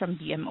Strelzik from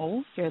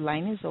BMO. Your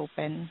line is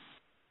open.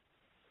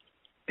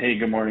 Hey,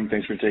 good morning.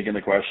 Thanks for taking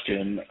the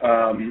question.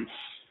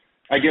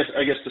 I guess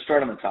to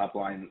start on the top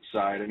line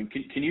side, I mean,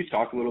 can you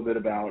talk a little bit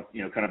about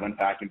kind of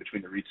unpacking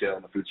between the retail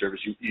and the food service?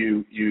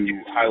 You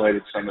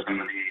highlighted some of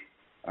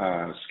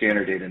the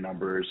scanner data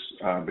numbers,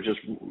 but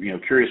just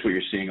curious what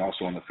you're seeing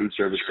also on the food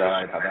service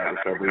side, how that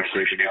recovery is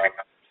shaping up.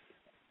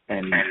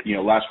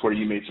 And last quarter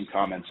you made some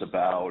comments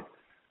about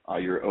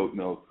your oat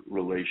milk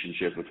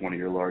relationship with one of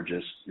your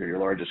largest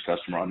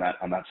customer on that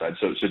side.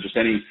 So just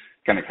any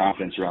kind of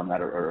confidence around that,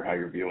 or how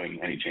you're viewing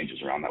any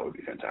changes around that would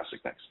be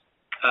fantastic. Thanks.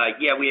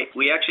 Yeah,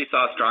 we actually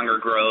saw stronger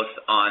growth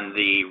on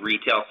the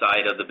retail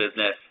side of the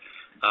business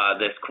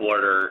this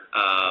quarter,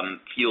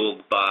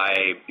 fueled by,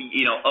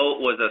 oat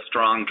was a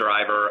strong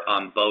driver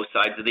on both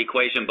sides of the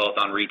equation, both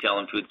on retail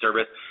and food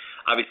service.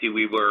 Obviously,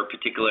 we were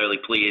particularly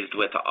pleased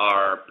with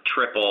our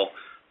triple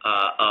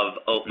of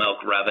oat milk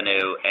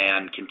revenue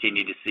and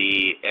continue to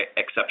see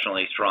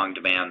exceptionally strong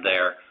demand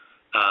there.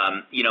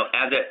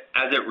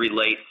 As it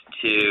relates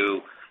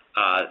to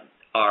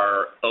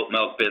our oat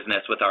milk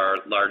business with our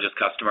largest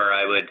customer,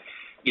 I would,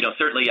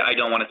 certainly I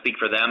don't want to speak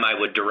for them. I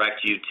would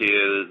direct you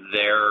to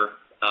their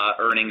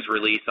earnings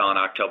release on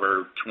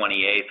October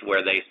 28th,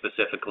 where they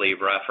specifically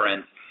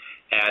reference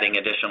adding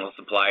additional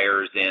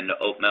suppliers in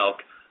oat milk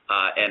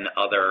and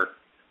other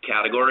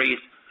categories.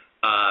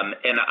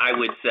 And I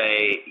would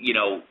say,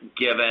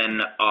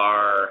 given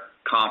our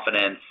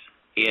confidence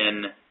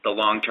in the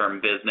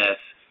long-term business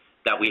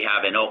that we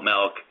have in oat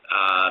milk,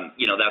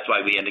 that's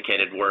why we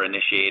indicated we're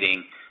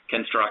initiating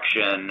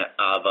construction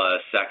of a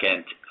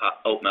second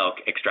oat milk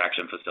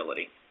extraction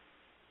facility.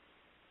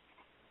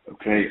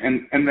 Okay,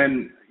 and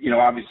then,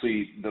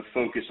 obviously the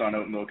focus on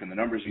oat milk and the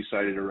numbers you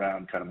cited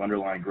around kind of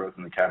underlying growth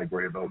in the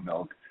category of oat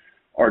milk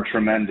are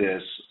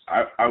tremendous.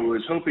 I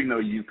was hoping, though,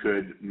 you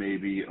could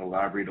maybe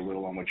elaborate a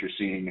little on what you're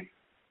seeing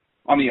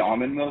on the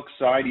almond milk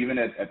side, even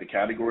at the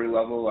category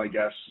level. I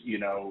guess,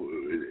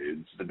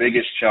 it's the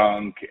biggest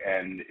chunk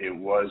and it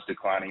was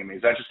declining. I mean,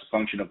 is that just a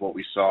function of what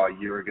we saw a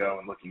year ago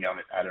and looking at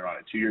it on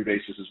a 2-year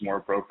basis is more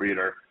appropriate,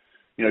 or,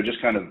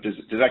 just kind of, does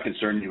that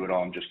concern you at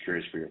all? I'm just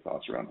curious for your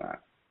thoughts around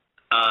that.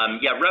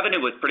 Yeah, revenue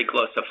was pretty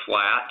close to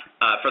flat.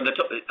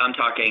 I'm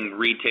talking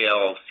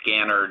retail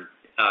scanner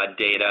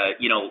data.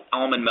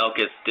 Almond milk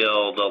is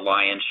still the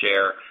lion's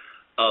share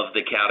of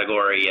the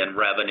category, and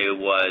revenue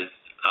was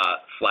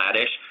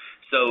flattish.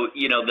 So,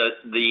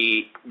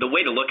 the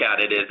way to look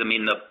at it is,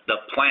 the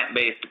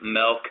plant-based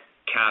milk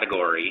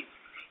category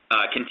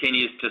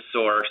continues to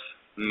source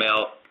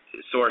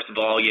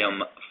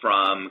volume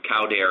from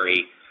cow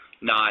dairy,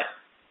 not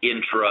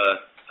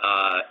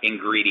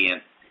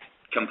ingredient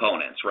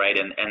components, right?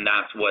 And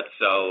that's what's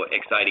so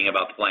exciting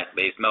about the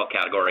plant-based milk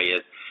category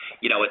is,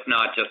 it's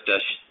not just a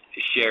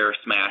share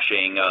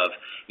smashing of,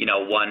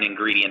 one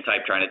ingredient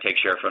type trying to take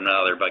share from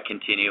another, but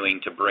continuing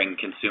to bring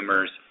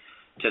consumers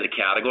to the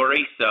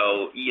category.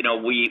 So,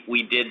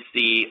 we did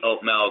see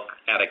oat milk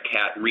at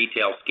a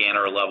retail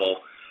scanner level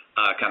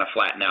kind of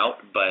flatten out,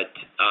 but,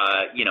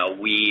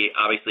 we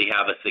obviously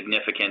have a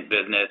significant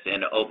business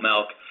in oat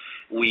milk.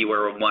 We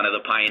were one of the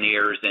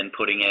pioneers in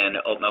putting in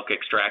oat milk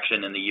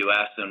extraction in the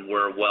U.S., and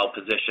we're well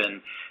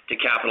positioned to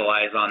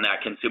capitalize on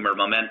that consumer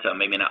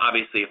momentum.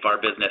 Obviously, if our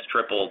business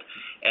tripled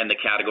and the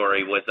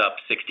category was up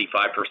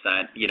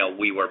 65%,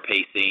 we were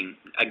pacing.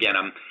 Again,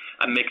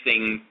 I'm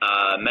mixing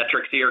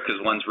metrics here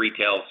because one's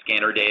retail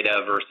scanner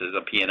data versus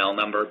a P&L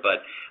number,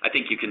 but I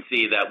think you can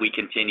see that we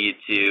continue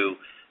to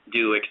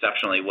do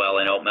exceptionally well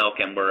in oat milk,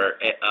 and we're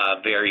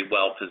very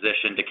well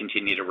positioned to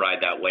continue to ride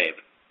that wave.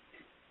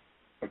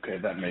 Okay,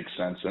 that makes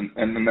sense. And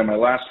then my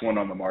last one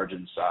on the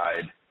margin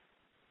side,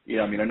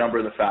 a number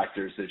of the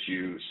factors that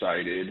you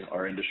cited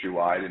are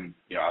industry-wide and,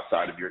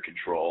 outside of your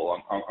control.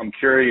 I'm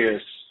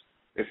curious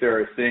if there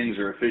are things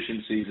or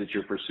efficiencies that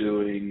you're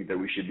pursuing that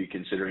we should be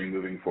considering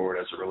moving forward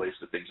as it relates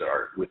to things that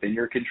are within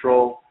your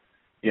control.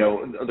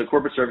 The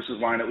corporate services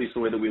line, at least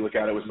the way that we look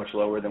at it, was much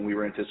lower than we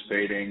were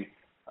anticipating.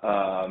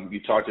 You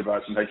talked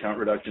about some headcount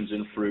reductions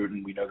in fruit,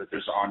 and we know that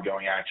there's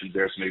ongoing actions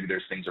there, so maybe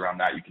there's things around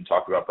that you can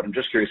talk about. But I'm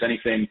just curious,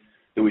 anything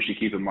that we should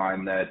keep in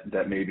mind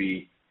that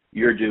maybe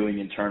you're doing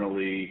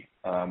internally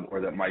or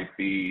that might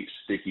be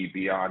sticky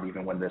beyond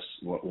even when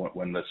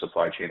the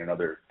supply chain and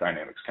other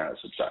dynamics kind of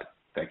subside?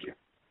 Thank you.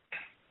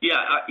 Yeah,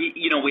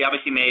 we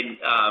obviously made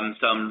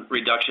some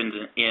reductions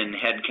in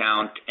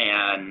headcount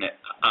and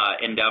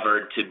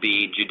endeavored to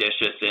be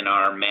judicious in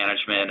our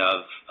management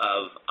of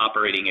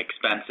operating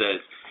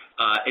expenses.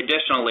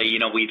 Additionally,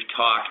 we've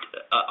talked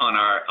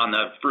on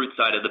the fruit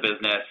side of the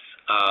business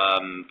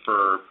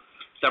for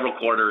several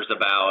quarters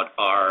about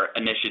our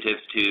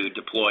initiatives to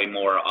deploy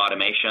more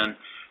automation.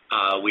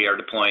 We are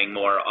deploying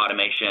more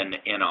automation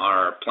in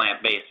our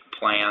plant-based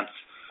plants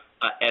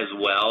as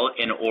well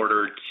in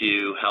order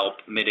to help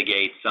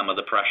mitigate some of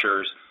the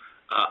pressures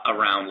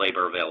around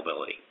labor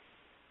availability.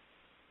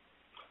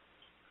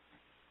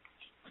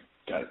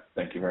 Got it.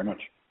 Thank you very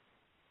much.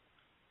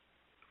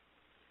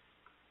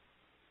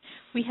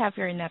 We have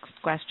your next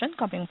question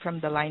coming from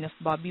the line of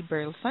Bobby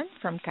Burleson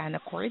from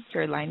Canaccord.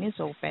 Your line is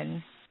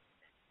open.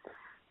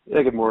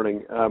 Yeah, good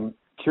morning.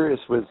 Curious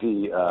with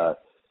the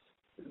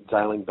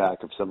dialing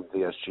back of some of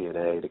the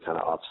SG&A to kind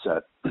of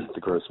offset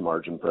the gross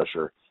margin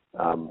pressure,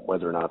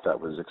 whether or not that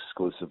was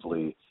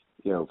exclusively,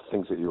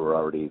 things that you were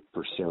already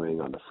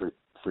pursuing on the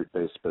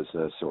fruit-based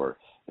business, or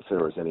if there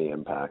was any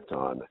impact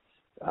on,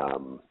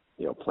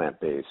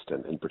 plant-based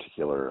and in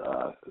particular,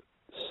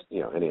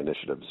 any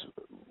initiatives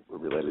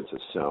related to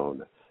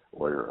SOWN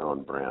or your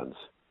own brands.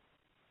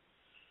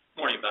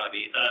 Morning,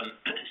 Bobby.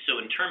 So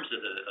in terms of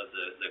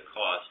the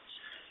costs,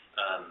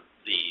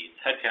 the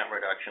headcount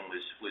reduction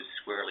was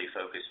squarely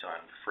focused on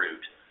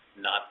fruit,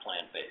 not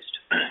plant-based.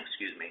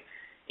 Excuse me.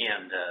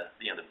 And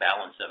the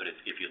balance of it,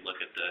 if you look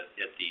at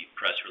the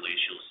press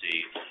release, you'll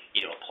see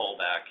a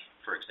pullback,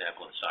 for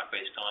example, in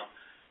stock-based comp.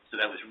 So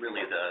that was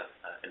really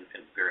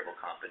and variable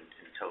comp in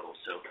total.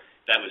 So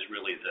that was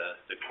really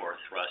the core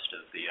thrust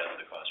of the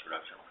cost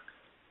reduction work.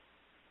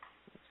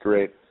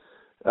 Great.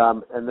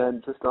 And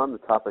then just on the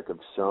topic of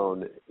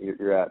SOWN,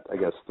 you're at, I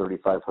guess,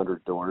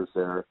 3,500 doors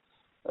there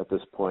at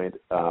this point.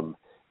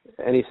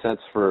 Any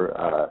sense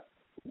for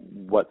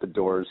what the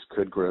doors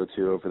could grow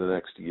to over the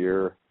next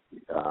year?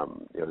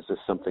 Is this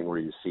something where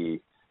you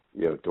see,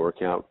 door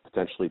count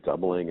potentially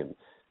doubling, and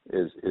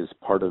is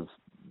part of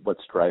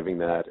what's driving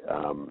that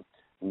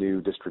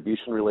new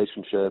distribution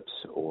relationships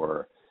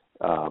or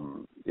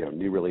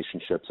new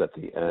relationships at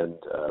the end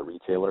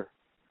retailer?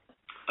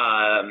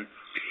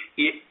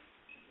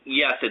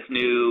 Yes, it's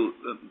new.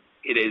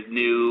 It is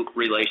new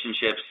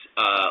relationships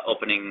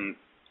opening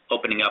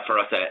up for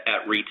us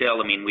at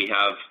retail. I mean, we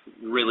have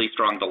really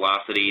strong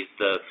velocities.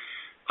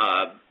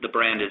 The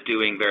brand is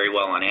doing very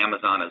well on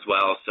Amazon as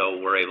well, so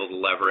we're able to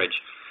leverage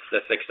the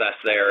success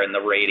there and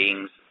the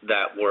ratings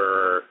that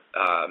we're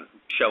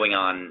showing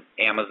on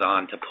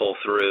Amazon to pull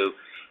through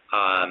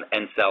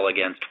and sell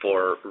against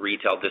for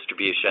retail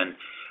distribution.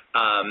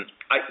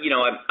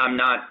 I'm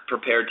not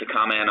prepared to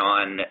comment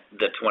on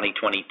the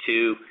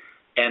 2022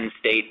 end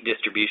state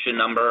distribution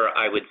number.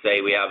 I would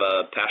say we have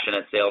a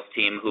passionate sales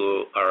team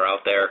who are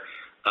out there,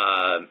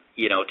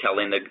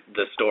 telling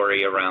the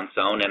story around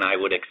SOWN, and I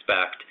would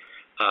expect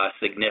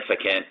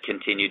significant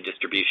continued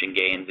distribution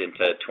gains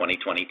into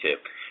 2022,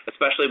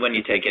 especially when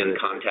you take in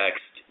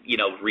context,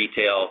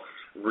 retail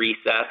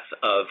resets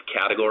of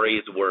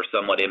categories were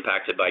somewhat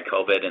impacted by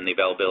COVID and the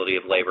availability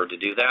of labor to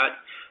do that.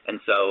 And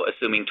so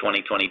assuming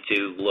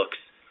 2022 looks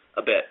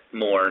a bit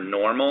more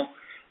normal,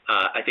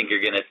 I think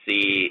you're going to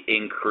see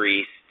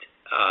increased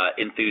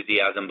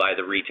enthusiasm by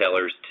the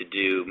retailers to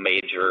do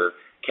major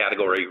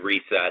category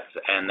resets,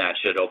 and that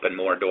should open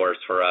more doors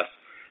for us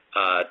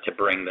to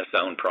bring the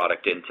SOWN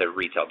product into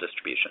retail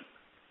distribution.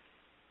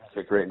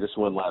 Okay, great. And just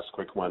one last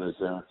quick one is,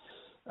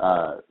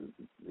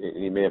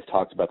 you may have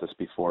talked about this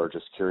before,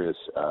 just curious,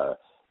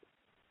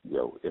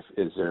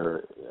 is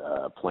there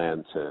a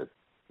plan to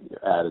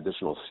add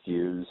additional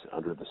SKUs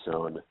under the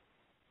SOWN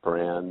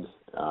brand?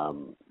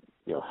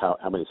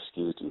 How many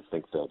SKUs do you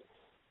think that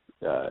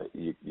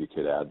you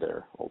could add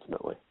there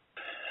ultimately?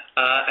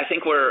 I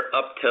think we're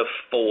up to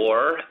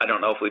 4. I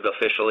don't know if we've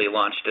officially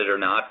launched it or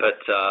not, but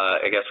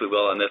I guess we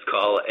will on this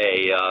call,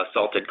 a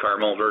salted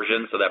caramel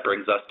version, so that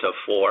brings us to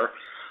 4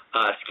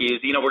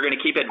 SKUs. We're going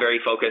to keep it very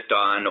focused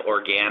on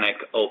organic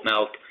oat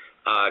milk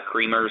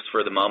creamers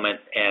for the moment,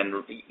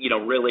 and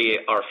really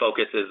our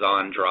focus is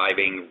on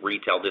driving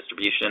retail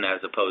distribution as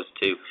opposed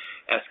to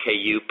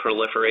SKU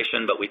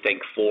proliferation, but we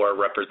think 4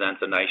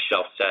 represents a nice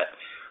shelf set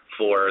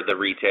for the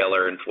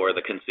retailer and for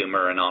the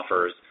consumer and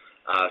offers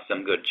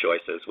some good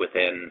choices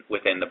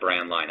within the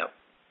brand lineup.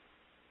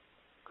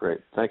 Great.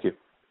 Thank you.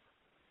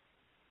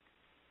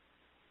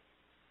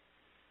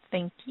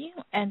 Thank you.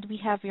 And we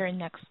have your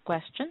next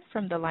question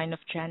from the line of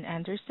Jon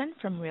Andersen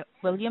from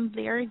William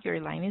Blair. Your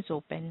line is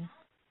open.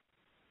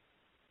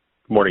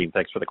 Good morning.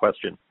 Thanks for the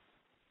question.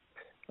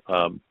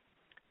 I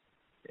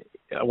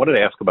wanted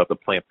to ask about the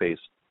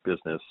plant-based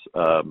business.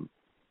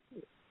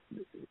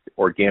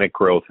 Organic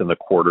growth in the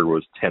quarter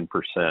was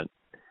 10%,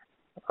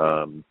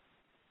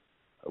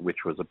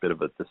 which was a bit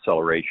of a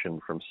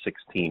deceleration from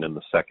 16% in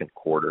the second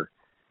quarter.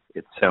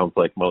 It sounds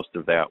like most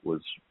of that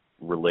was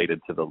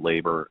related to the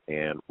labor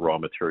and raw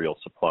material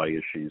supply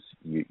issues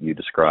you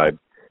described.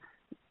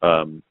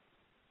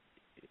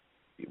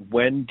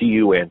 When do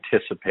you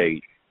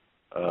anticipate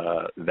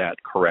that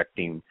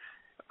correcting,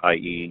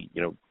 i.e.,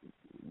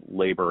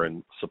 labor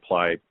and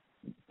supply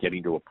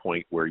getting to a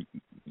point where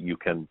you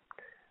can,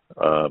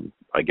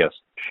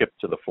 ship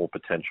to the full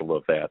potential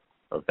of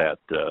that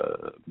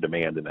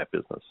demand in that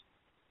business?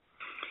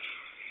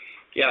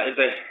 Yeah,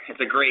 it's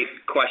a great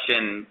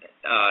question,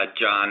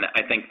 John.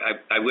 I think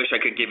I wish I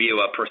could give you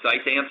a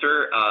precise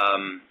answer,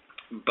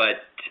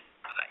 but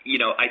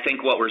I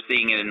think what we're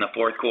seeing in the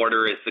fourth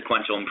quarter is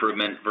sequential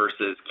improvement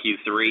versus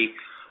Q3.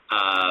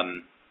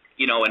 And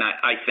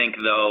I think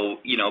though,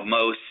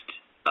 most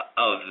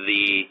of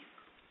the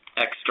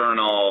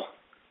external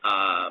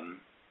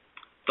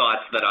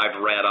thoughts that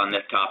I've read on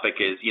this topic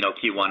is,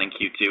 Q1 and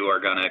Q2 are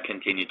going to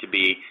continue to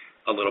be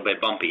a little bit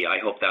bumpy. I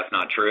hope that's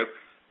not true.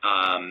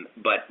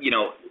 But,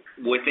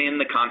 within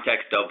the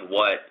context of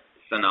what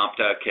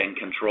SunOpta can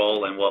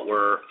control and what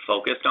we're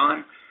focused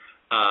on,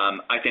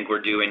 I think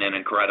we're doing an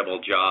incredible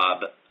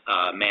job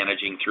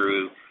managing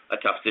through a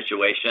tough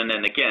situation.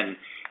 And again,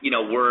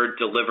 we're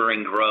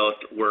delivering growth.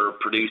 We're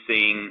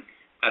producing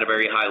at a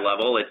very high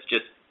level. It's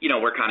just,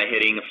 we're kind of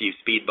hitting a few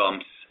speed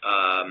bumps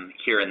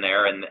here and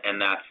there, and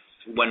that's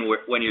when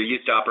you're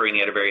used to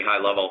operating at a very high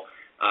level,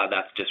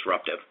 that's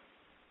disruptive.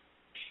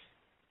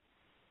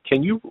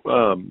 Can you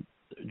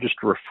just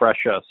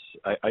refresh us?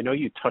 I know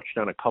you touched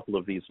on a couple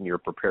of these in your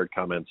prepared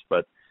comments,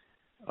 but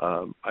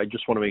I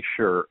just want to make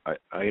sure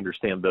I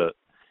understand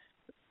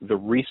the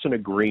recent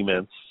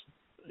agreements,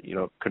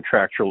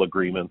 contractual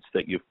agreements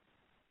that you've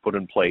put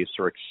in place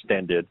or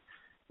extended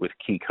with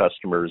key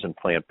customers in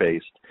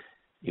plant-based,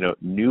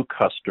 new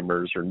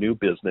customers or new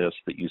business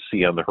that you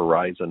see on the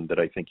horizon that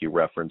I think you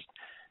referenced,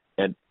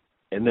 and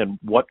then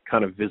what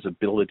kind of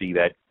visibility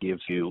that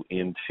gives you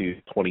into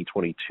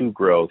 2022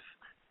 growth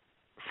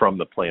from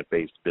the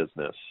plant-based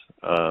business.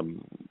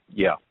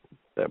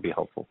 That'd be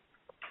helpful.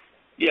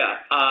 Yeah.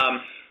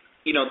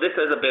 This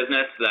is a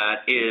business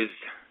that is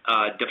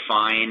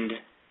defined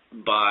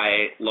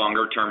by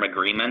longer-term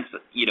agreements.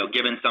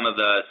 Given some of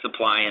the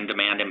supply and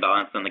demand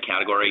imbalance in the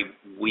category,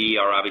 we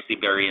are obviously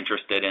very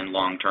interested in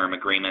long-term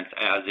agreements,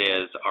 as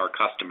is our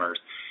customers.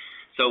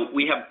 So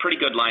we have pretty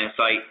good line of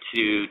sight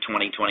to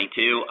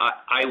 2022.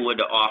 I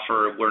would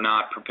offer we're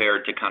not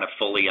prepared to kind of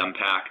fully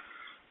unpack,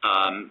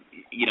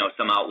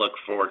 some outlook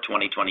for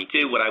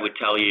 2022. What I would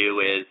tell you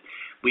is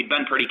we've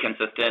been pretty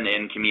consistent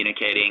in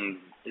communicating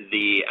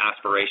the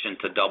aspiration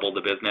to double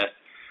the business,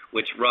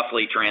 which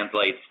roughly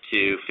translates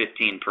to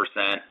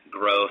 15%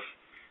 growth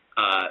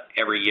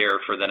every year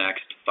for the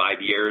next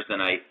 5 years,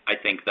 and I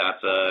think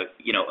that's a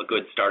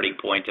good starting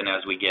point. And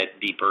as we get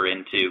deeper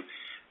into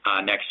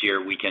next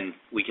year, we can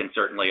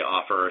certainly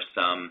offer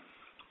some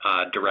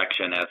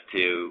direction as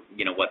to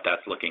what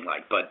that's looking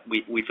like. But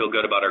we feel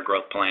good about our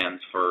growth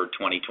plans for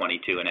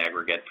 2022 in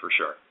aggregate for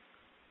sure.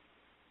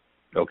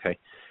 Okay.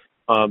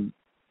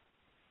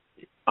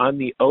 On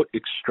the oat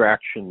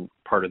extraction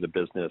part of the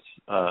business,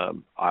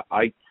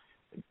 I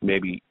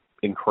maybe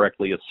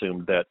incorrectly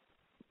assumed that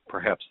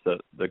perhaps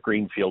the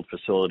Greenfield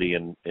facility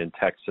in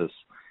Texas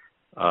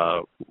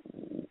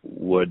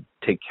would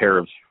take care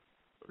of,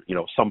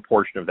 some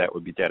portion of that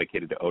would be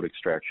dedicated to oat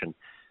extraction.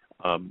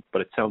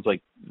 But it sounds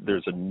like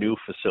there's a new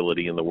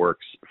facility in the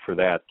works for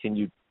that. Can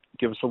you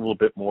give us a little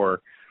bit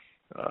more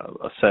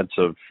a sense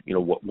of,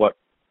 what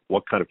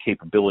kind of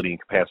capability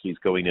and capacity is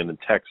going in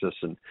Texas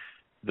and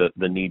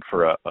the need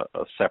for a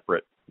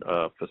separate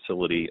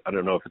facility? I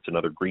don't know if it's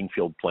another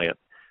Greenfield plant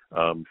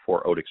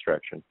for oat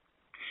extraction.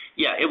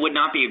 Yeah, it would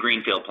not be a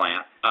greenfield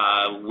plant.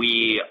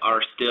 We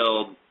are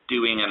still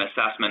doing an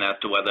assessment as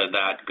to whether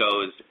that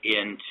goes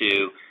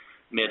into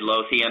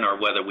Midlothian or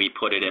whether we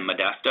put it in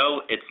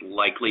Modesto. It's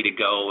likely to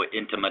go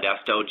into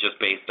Modesto just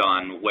based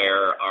on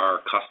where our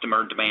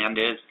customer demand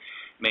is.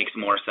 Makes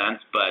more sense,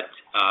 but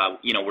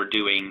we're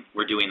doing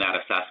that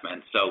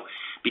assessment. So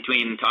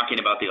between talking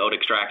about the oat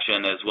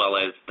extraction as well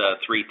as the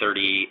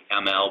 330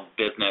 ml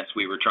business,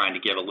 we were trying to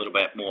give a little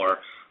bit more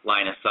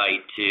line of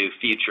sight to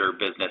future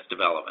business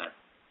development.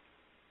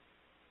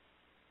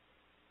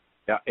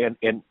 Yeah,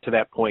 and to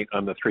that point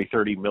on the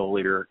 330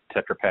 milliliter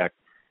Tetra Pak,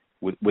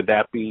 would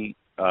that be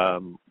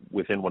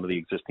within one of the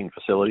existing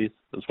facilities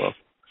as well?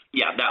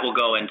 Yeah, that will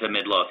go into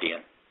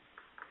Midlothian.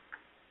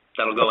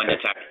 That'll go into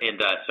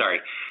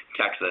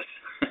Texas.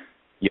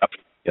 Yep.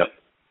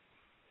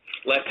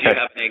 Lest you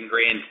haven't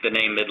ingrained the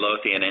name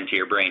Midlothian into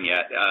your brain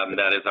yet,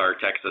 that is our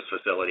Texas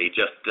facility,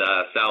 just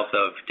south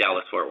of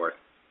Dallas-Fort Worth.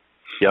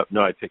 Yep.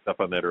 No, I picked up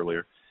on that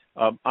earlier.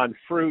 On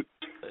fruit,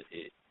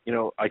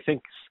 I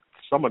think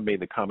someone made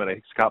the comment, I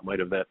think Scott might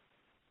have that,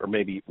 or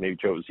maybe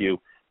Joe, it was you,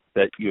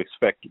 that you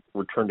expect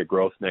return to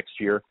growth next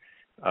year.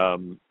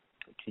 Can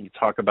you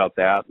talk about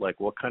that? Like,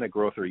 what kind of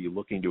growth are you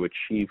looking to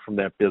achieve from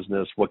that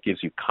business? What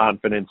gives you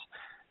confidence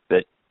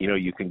that,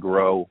 you can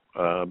grow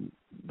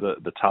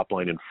the top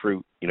line in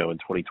fruit, in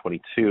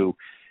 2022?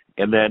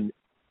 And then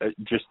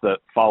just the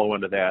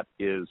follow-on to that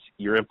is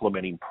you're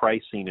implementing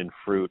pricing in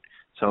fruit.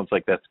 Sounds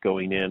like that's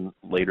going in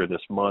later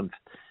this month.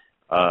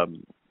 Does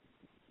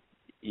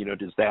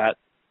that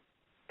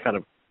kind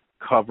of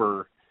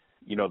cover,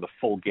 the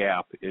full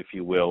gap, if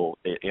you will?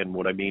 And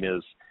what I mean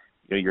is,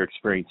 you're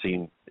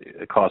experiencing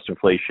cost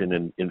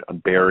inflation on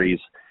berries,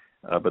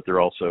 but there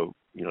are also,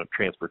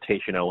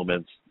 transportation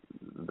elements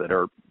that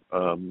are,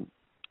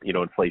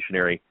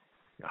 inflationary.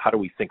 How do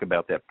we think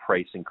about that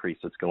price increase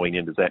that's going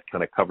in? Does that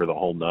kind of cover the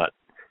whole nut?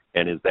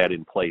 And is that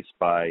in place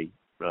by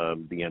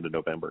the end of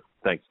November?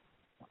 Thanks.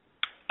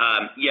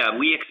 Yeah,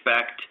 we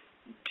expect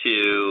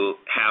to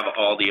have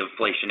all the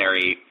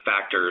inflationary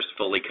factors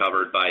fully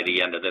covered by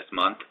the end of this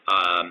month.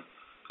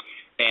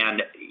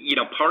 And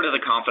part of the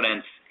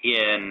confidence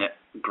in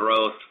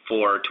growth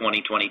for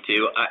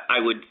 2022, I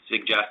would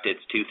suggest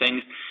it's two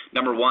things.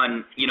 Number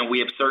one, we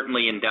have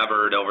certainly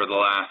endeavored over the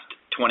last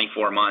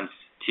 24 months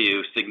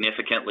to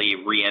significantly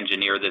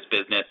re-engineer this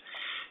business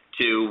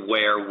to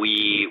where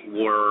we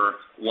were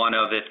one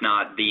of, if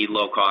not the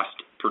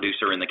low-cost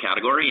producer in the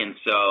category. And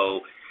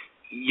so,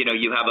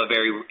 you have a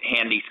very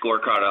handy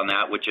scorecard on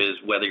that, which is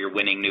whether you're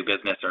winning new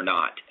business or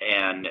not.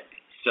 And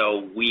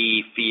so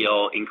we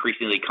feel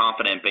increasingly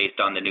confident based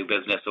on the new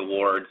business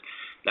awards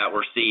that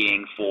we're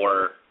seeing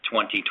for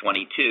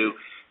 2022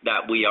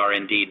 that we are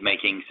indeed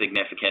making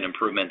significant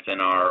improvements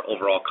in our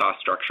overall cost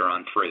structure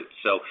on fruit.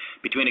 So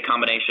between a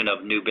combination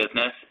of new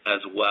business as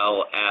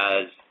well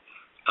as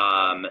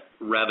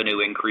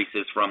revenue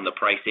increases from the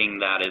pricing,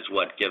 that is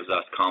what gives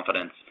us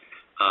confidence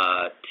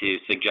to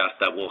suggest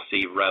that we'll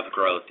see rev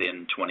growth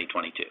in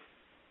 2022.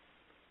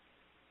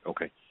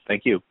 Okay.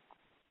 Thank you.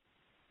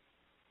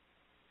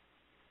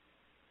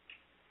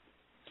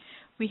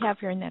 We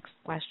have your next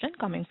question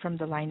coming from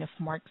the line of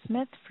Mark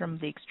Smith from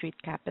Lake Street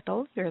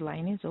Capital. Your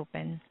line is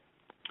open.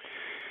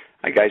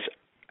 Hi, guys.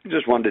 I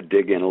just wanted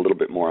to dig in a little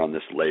bit more on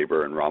this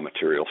labor and raw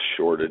material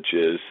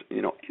shortages.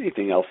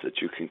 Anything else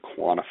that you can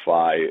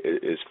quantify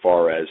as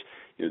far as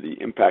the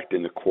impact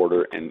in the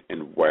quarter and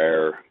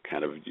where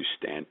kind of you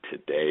stand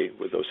today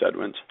with those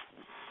headwinds?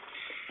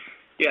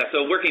 Yeah,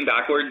 so working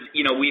backwards,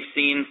 we've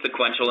seen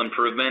sequential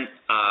improvement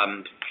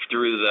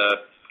through the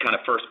kind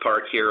of first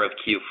part here of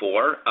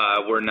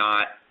Q4. We're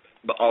not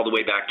all the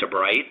way back to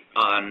bright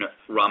on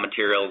raw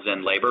materials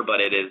and labor,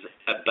 but it is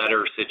a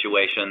better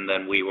situation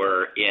than we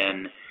were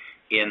in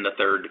in the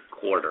third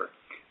quarter.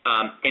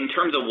 In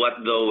terms of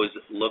what those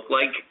look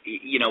like,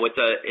 it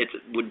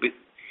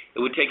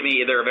would take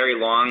me either a very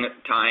long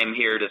time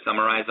here to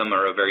summarize them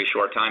or a very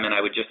short time, and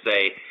I would just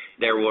say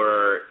there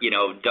were,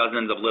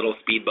 dozens of little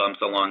speed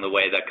bumps along the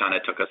way that kind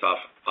of took us off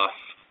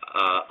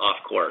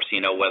course,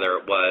 whether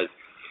it was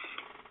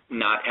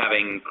not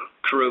having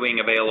crewing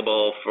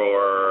available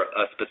for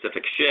a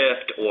specific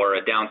shift, or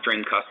a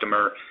downstream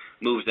customer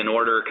moves an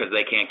order because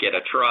they can't get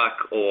a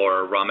truck,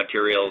 or raw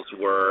materials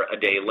were a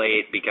day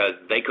late because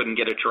they couldn't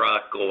get a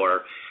truck,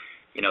 or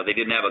they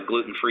didn't have a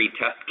gluten-free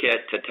test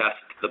kit to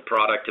test the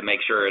product to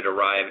make sure it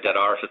arrived at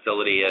our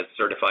facility as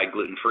certified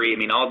gluten-free. I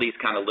mean, all these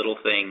kind of little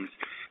things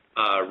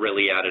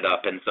really added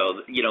up. And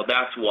so,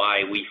 that's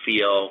why we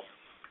feel,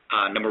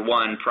 number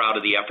one, proud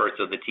of the efforts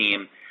of the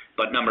team,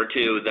 but number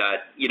two,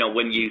 that,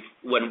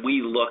 when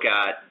we look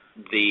at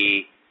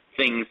the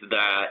things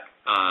that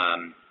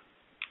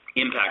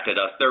impacted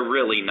us, they're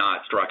really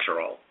not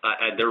structural.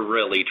 They're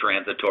really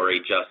transitory,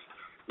 just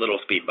little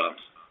speed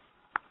bumps.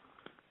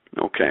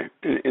 Okay.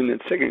 And the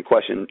second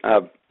question,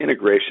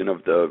 integration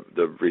of the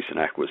recent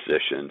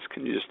acquisitions.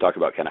 Can you just talk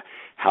about kind of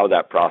how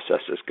that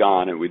process has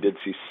gone? And we did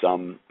see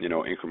some,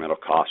 incremental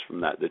costs from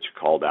that you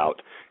called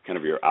out, kind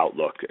of your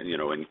outlook, in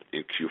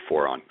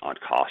Q4 on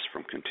costs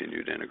from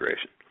continued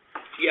integration.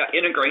 Yeah,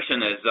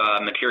 integration is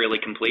materially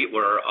complete.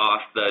 We're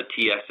off the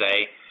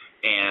TSA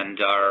and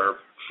are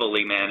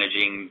fully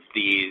managing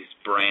these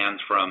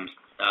brands from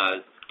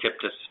tip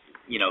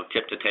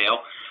to tail.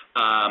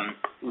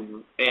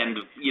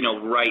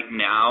 Right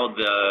now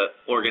the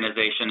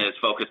organization is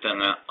focused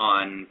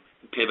on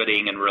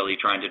pivoting and really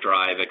trying to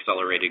drive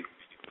accelerated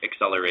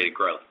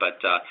growth. But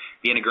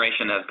the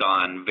integration has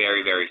gone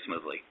very, very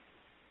smoothly.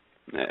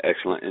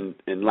 Excellent.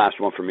 And last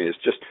one for me is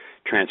just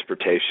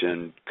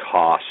transportation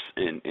costs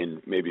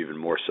and maybe even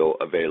more so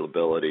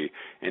availability.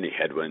 Any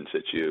headwinds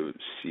that you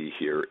see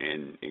here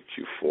in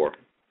Q4?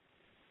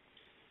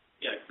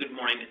 Yeah, good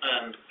morning.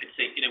 I'd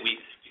say, we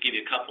give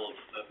you a couple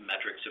of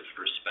metrics of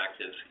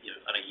perspective.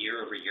 On a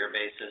year-over-year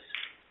basis,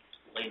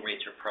 lane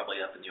rates are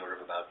probably up in the order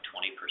of about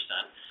 20%.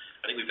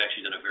 I think we've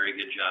actually done a very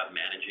good job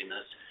managing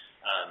this.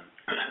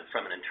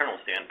 From an internal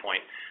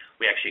standpoint,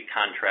 we actually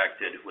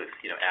contracted with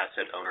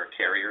asset owner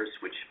carriers,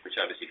 which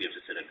obviously gives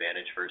us an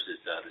advantage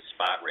versus the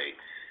spot rate.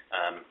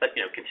 But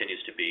continues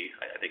to be,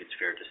 I think it's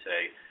fair to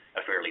say,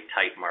 a fairly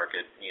tight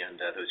market,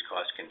 and those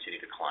costs continue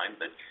to climb.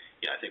 But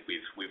I think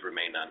we've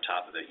remained on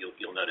top of it.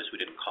 You'll notice we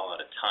didn't call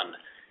out a ton,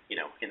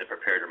 in the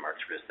prepared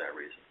remarks for just that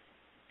reason.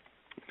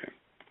 Okay,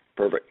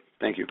 perfect.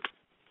 Thank you.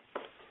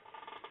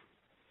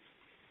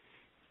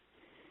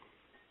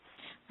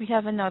 We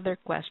have another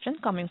question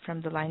coming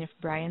from the line of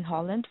Brian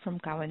Holland from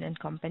Cowen and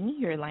Company.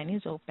 Your line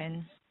is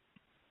open.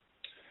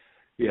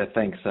 Yeah,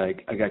 thanks. I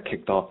got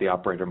kicked off. The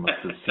operator must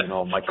have seen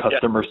all my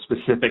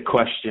customer-specific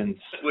questions.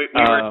 We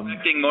were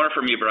expecting more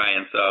from you,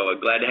 Brian, so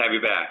glad to have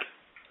you back.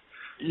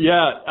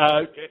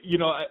 Yeah,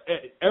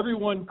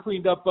 everyone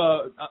cleaned up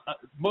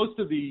most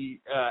of the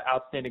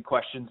outstanding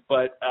questions,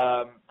 but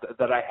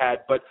that I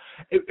had. But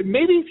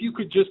maybe if you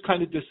could just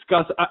kind of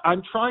discuss.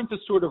 I'm trying to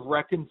sort of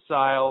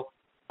reconcile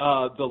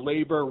the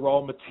labor,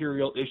 raw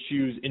material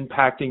issues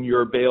impacting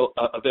your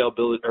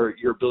availability or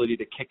your ability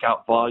to kick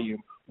out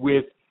volume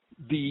with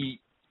the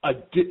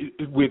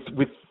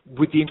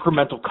with the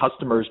incremental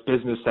customers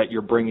business that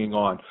you're bringing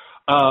on.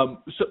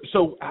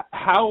 So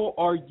how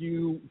are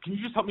you? Can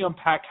you just help me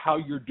unpack how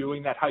you're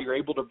doing that? How you're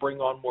able to bring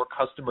on more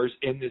customers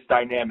in this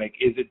dynamic?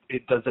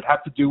 Does it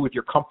have to do with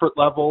your comfort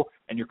level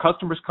and your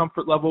customers'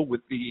 comfort level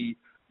with the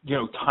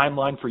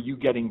timeline for you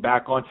getting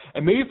back on?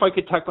 And maybe if I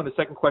could tack on a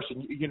second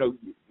question,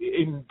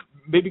 in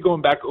maybe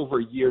going back over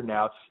a year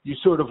now, you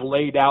sort of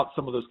laid out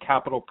some of those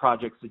capital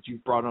projects that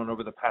you've brought on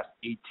over the past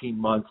 18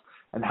 months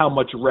and how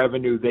much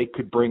revenue they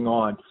could bring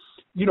on.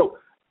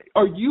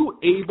 Are you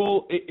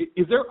able,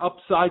 is there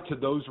upside to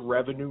those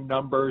revenue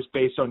numbers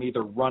based on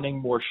either running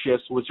more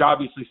shifts, which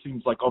obviously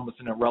seems like almost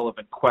an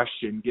irrelevant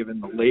question given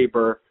the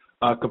labor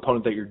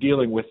component that you're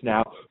dealing with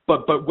now,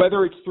 but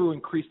whether it's through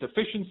increased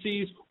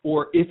efficiencies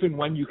or if and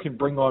when you can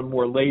bring on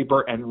more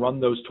labor and run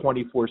those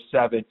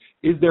 24/7,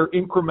 is there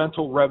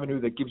incremental revenue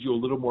that gives you a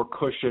little more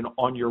cushion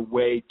on your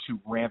way to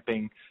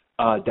ramping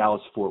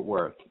Dallas-Fort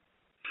Worth?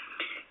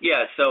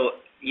 Yeah, so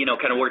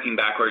kind of working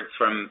backwards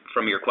from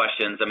your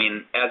questions. I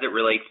mean, as it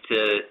relates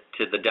to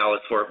the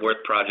Dallas-Fort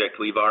Worth project,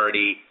 we've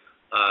already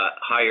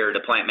hired a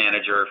plant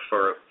manager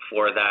for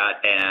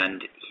that,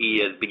 and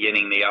he is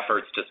beginning the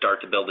efforts to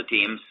start to build a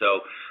team.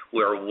 So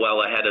we're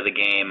well ahead of the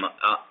game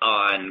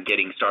on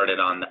getting started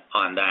on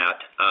that,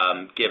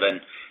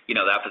 given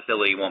that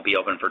facility won't be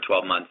open for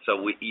 12 months.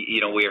 So we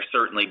are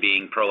certainly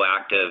being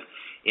proactive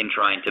in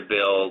trying to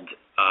build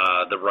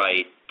the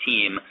right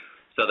team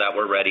so that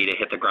we're ready to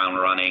hit the ground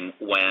running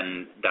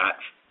when that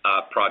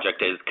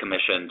project is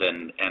commissioned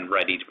and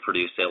ready to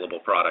produce saleable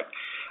product.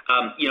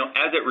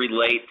 As it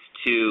relates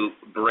to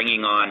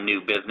bringing on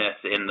new business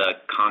in the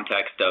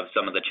context of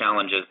some of the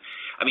challenges,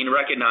 I mean,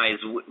 recognize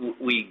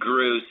we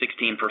grew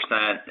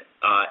 16%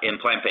 in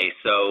plant-based.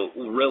 So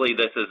really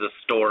this is a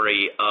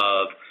story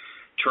of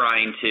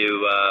trying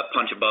to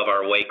punch above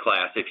our weight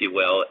class, if you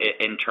will,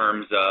 in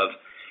terms of,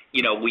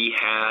 we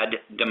had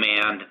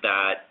demand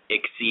that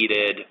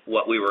exceeded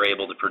what we were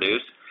able to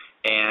produce,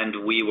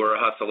 and we were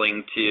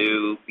hustling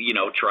to,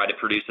 try to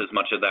produce as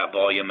much of that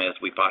volume as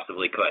we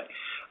possibly could.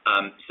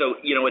 So,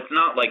 it's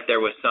not like there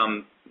was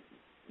some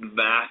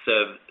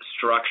massive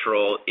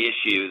structural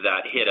issue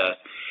that hit us.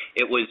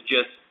 It was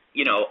just,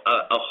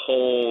 a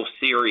whole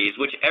series,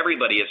 which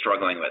everybody is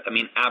struggling with. I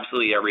mean,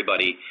 absolutely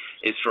everybody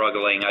is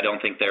struggling. I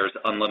don't think there's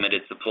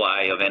unlimited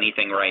supply of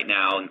anything right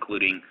now,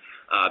 including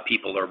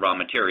people or raw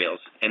materials.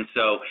 And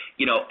so,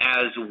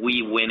 as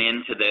we went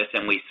into this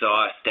and we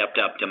saw stepped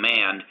up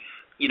demand,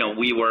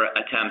 we were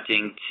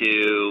attempting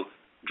to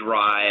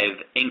drive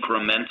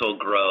incremental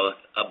growth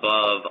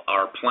above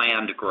our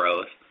planned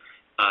growth,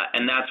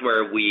 and that's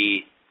where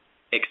we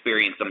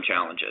experienced some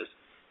challenges.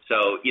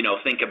 So,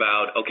 think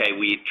about, okay,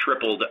 we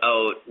tripled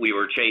oat, we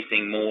were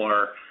chasing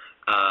more,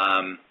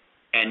 and,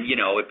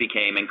 it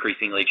became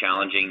increasingly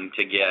challenging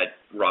to get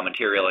raw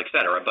material, et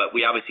cetera. But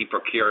we obviously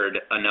procured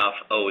enough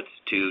oats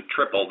to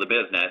triple the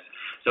business,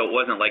 so it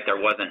wasn't like there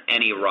wasn't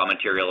any raw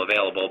material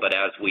available. But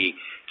as we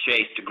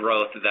chased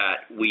growth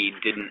that we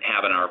didn't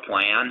have in our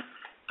plan,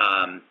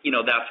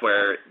 that's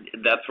where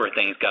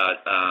things got,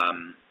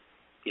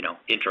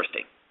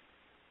 interesting.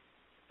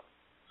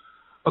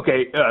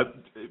 Okay,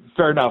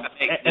 fair enough.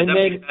 Does that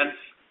make sense?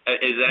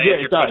 Is that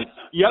yeah, it does.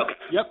 Yep, okay.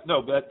 Yep.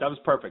 No, that was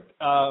perfect.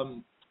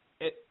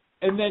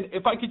 And then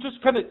if I could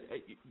just kind of,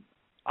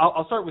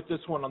 I'll start with this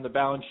one on the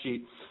balance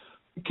sheet.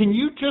 Can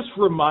you just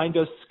remind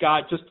us,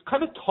 Scott, just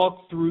kind of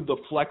talk through the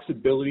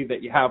flexibility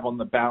that you have on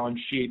the balance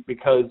sheet?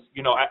 Because,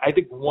 I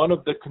think one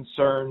of the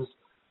concerns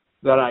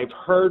that I've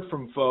heard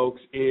from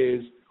folks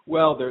is,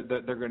 well, they're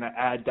going to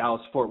add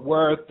Dallas-Fort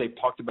Worth. They've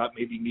talked about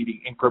maybe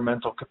needing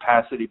incremental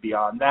capacity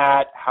beyond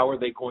that. How are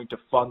they going to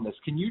fund this?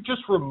 Can you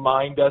just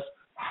remind us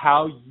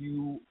how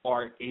you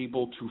are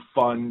able to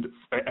fund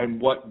and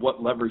what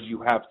levers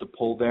you have to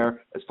pull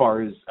there as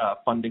far as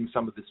funding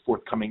some of this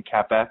forthcoming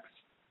CapEx?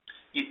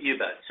 You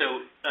bet. So,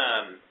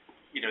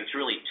 it's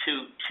really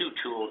two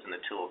tools in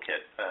the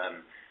toolkit.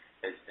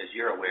 As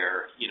you're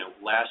aware,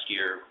 last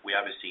year we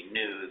obviously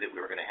knew that we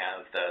were going to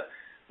have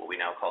what we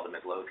now call the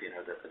Midlothian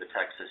or the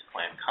Texas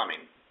plant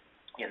coming.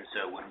 And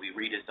so when we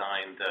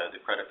redesigned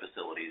the credit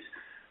facilities,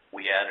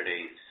 we added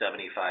a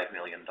 $75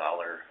 million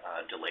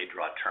delayed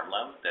draw term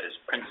loan that is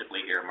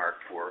principally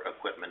earmarked for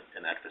equipment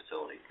in that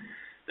facility.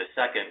 The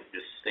second,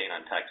 just staying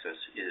on Texas,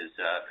 is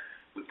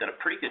we've done a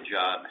pretty good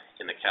job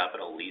in the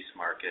capital lease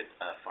market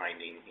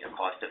finding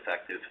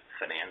cost-effective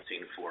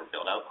financing for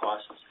build-out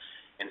costs.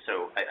 And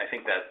so I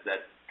think that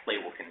play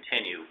will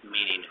continue,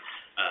 meaning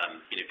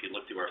if you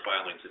look through our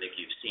filings, I think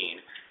you've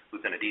seen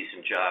we've done a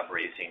decent job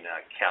raising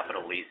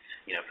capital lease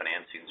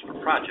financings for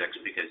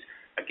projects because,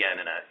 again,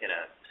 in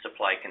a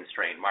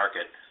supply-constrained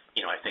market,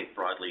 I think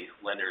broadly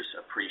lenders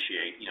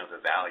appreciate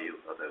the value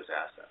of those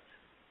assets.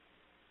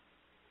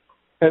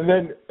 And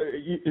then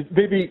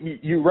maybe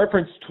you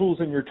referenced tools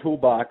in your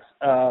toolbox,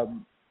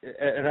 and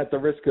at the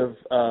risk of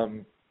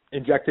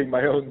injecting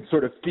my own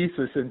sort of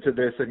thesis into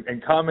this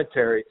and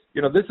commentary,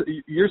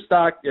 your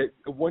stock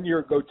 1 year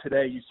ago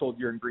today, you sold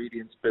your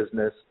ingredients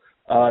business.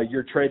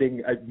 You're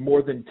trading at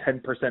more than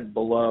 10%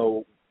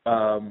 below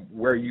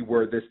where you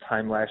were this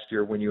time last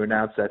year when you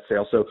announced that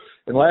sale. So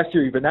in last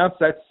year, you've announced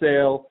that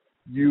sale.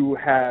 You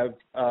have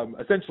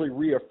essentially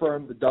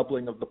reaffirmed the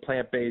doubling of the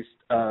plant-based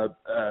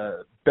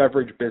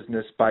beverage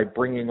business by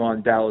bringing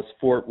on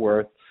Dallas-Fort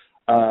Worth.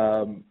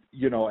 And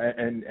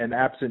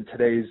absent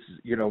today's,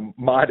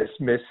 modest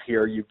miss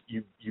here,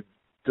 you've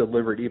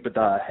delivered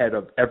EBITDA ahead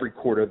of every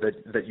quarter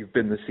that you've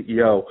been the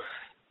CEO.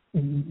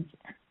 When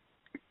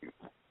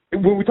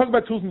we talk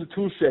about tools in the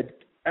tool shed,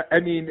 I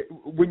mean,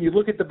 when you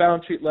look at the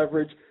balance sheet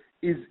leverage,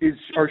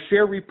 are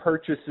share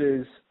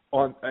repurchases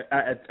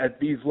at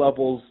these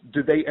levels,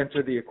 do they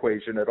enter the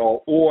equation at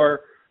all,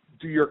 or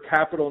are your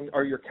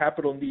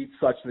capital needs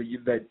such that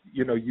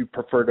you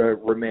prefer to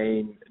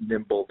remain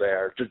nimble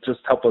there?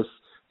 Just help us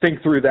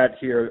think through that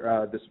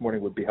here this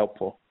morning would be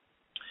helpful.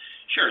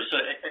 Sure. So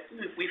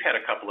we've had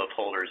a couple of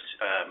holders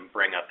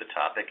bring up the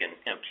topic, and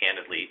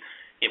candidly,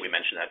 we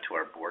mentioned that to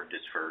our board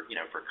just for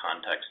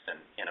context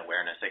and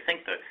awareness. I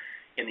think that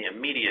in the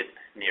immediate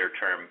near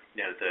term,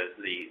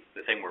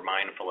 the thing we're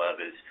mindful of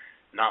is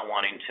not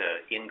wanting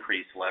to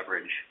increase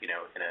leverage, in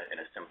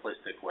a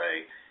simplistic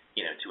way,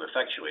 to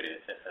effectuate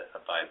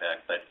a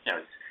buyback. But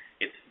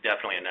it's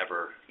definitely a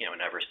never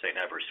say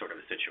never sort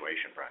of a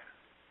situation, Brian.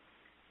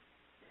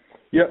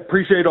 Yeah,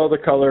 appreciate all the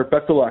color.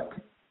 Best of luck.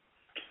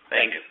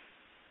 Thank you.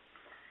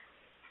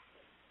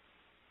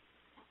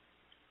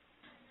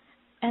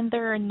 And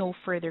there are no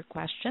further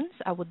questions.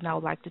 I would now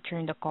like to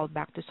turn the call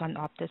back to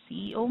SunOpta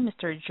CEO,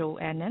 Mr. Joe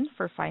Ennen,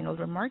 for final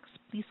remarks.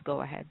 Please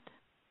go ahead.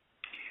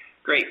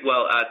 Great.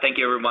 Well, thank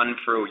you, everyone,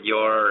 for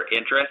your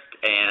interest,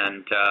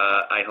 and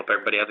I hope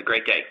everybody has a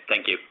great day.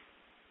 Thank you.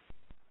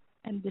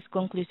 And this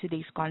concludes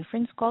today's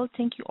conference call.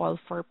 Thank you all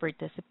for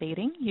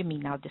participating. You may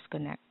now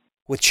disconnect.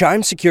 With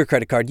Chime Secure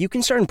Credit Card, you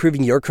can start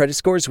improving your credit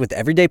scores with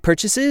everyday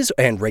purchases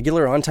and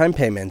regular on-time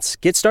payments.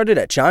 Get started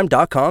at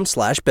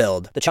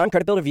Chime.com/build. The Chime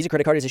Credit Builder Visa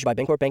Credit Card is issued by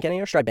Bancorp Bank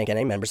N.A. or Stride Bank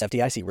N.A. Members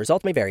FDIC.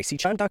 Results may vary. See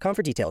Chime.com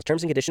for details.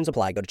 Terms and conditions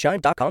apply. Go to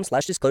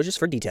Chime.com/disclosures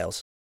for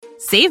details.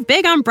 Save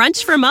big on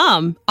brunch for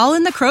mom, all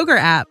in the Kroger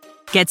app.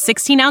 Get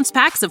 16-ounce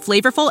packs of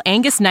flavorful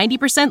Angus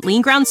 90%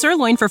 lean ground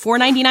sirloin for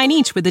 $4.99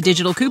 each with a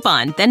digital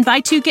coupon. Then buy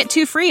 2, get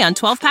 2 free on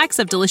 12 packs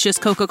of delicious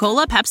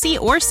Coca-Cola, Pepsi,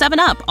 or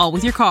 7-Up, all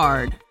with your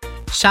card.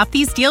 Shop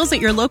these deals at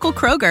your local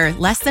Kroger,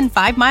 less than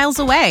 5 miles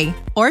away.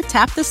 Or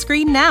tap the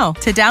screen now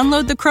to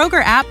download the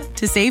Kroger app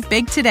to save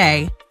big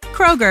today.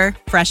 Kroger,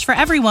 fresh for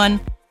everyone.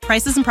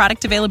 Prices and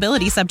product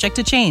availability subject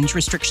to change.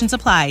 Restrictions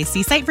apply.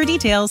 See site for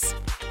details.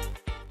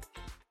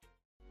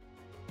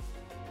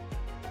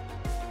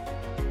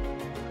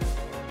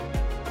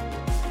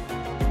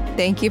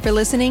 Thank you for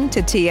listening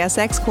to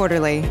TSX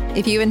Quarterly.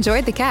 If you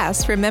enjoyed the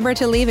cast, remember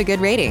to leave a good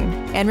rating.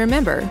 And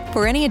remember,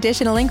 for any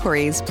additional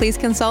inquiries, please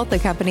consult the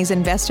company's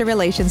investor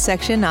relations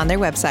section on their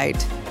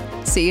website.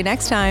 See you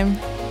next time.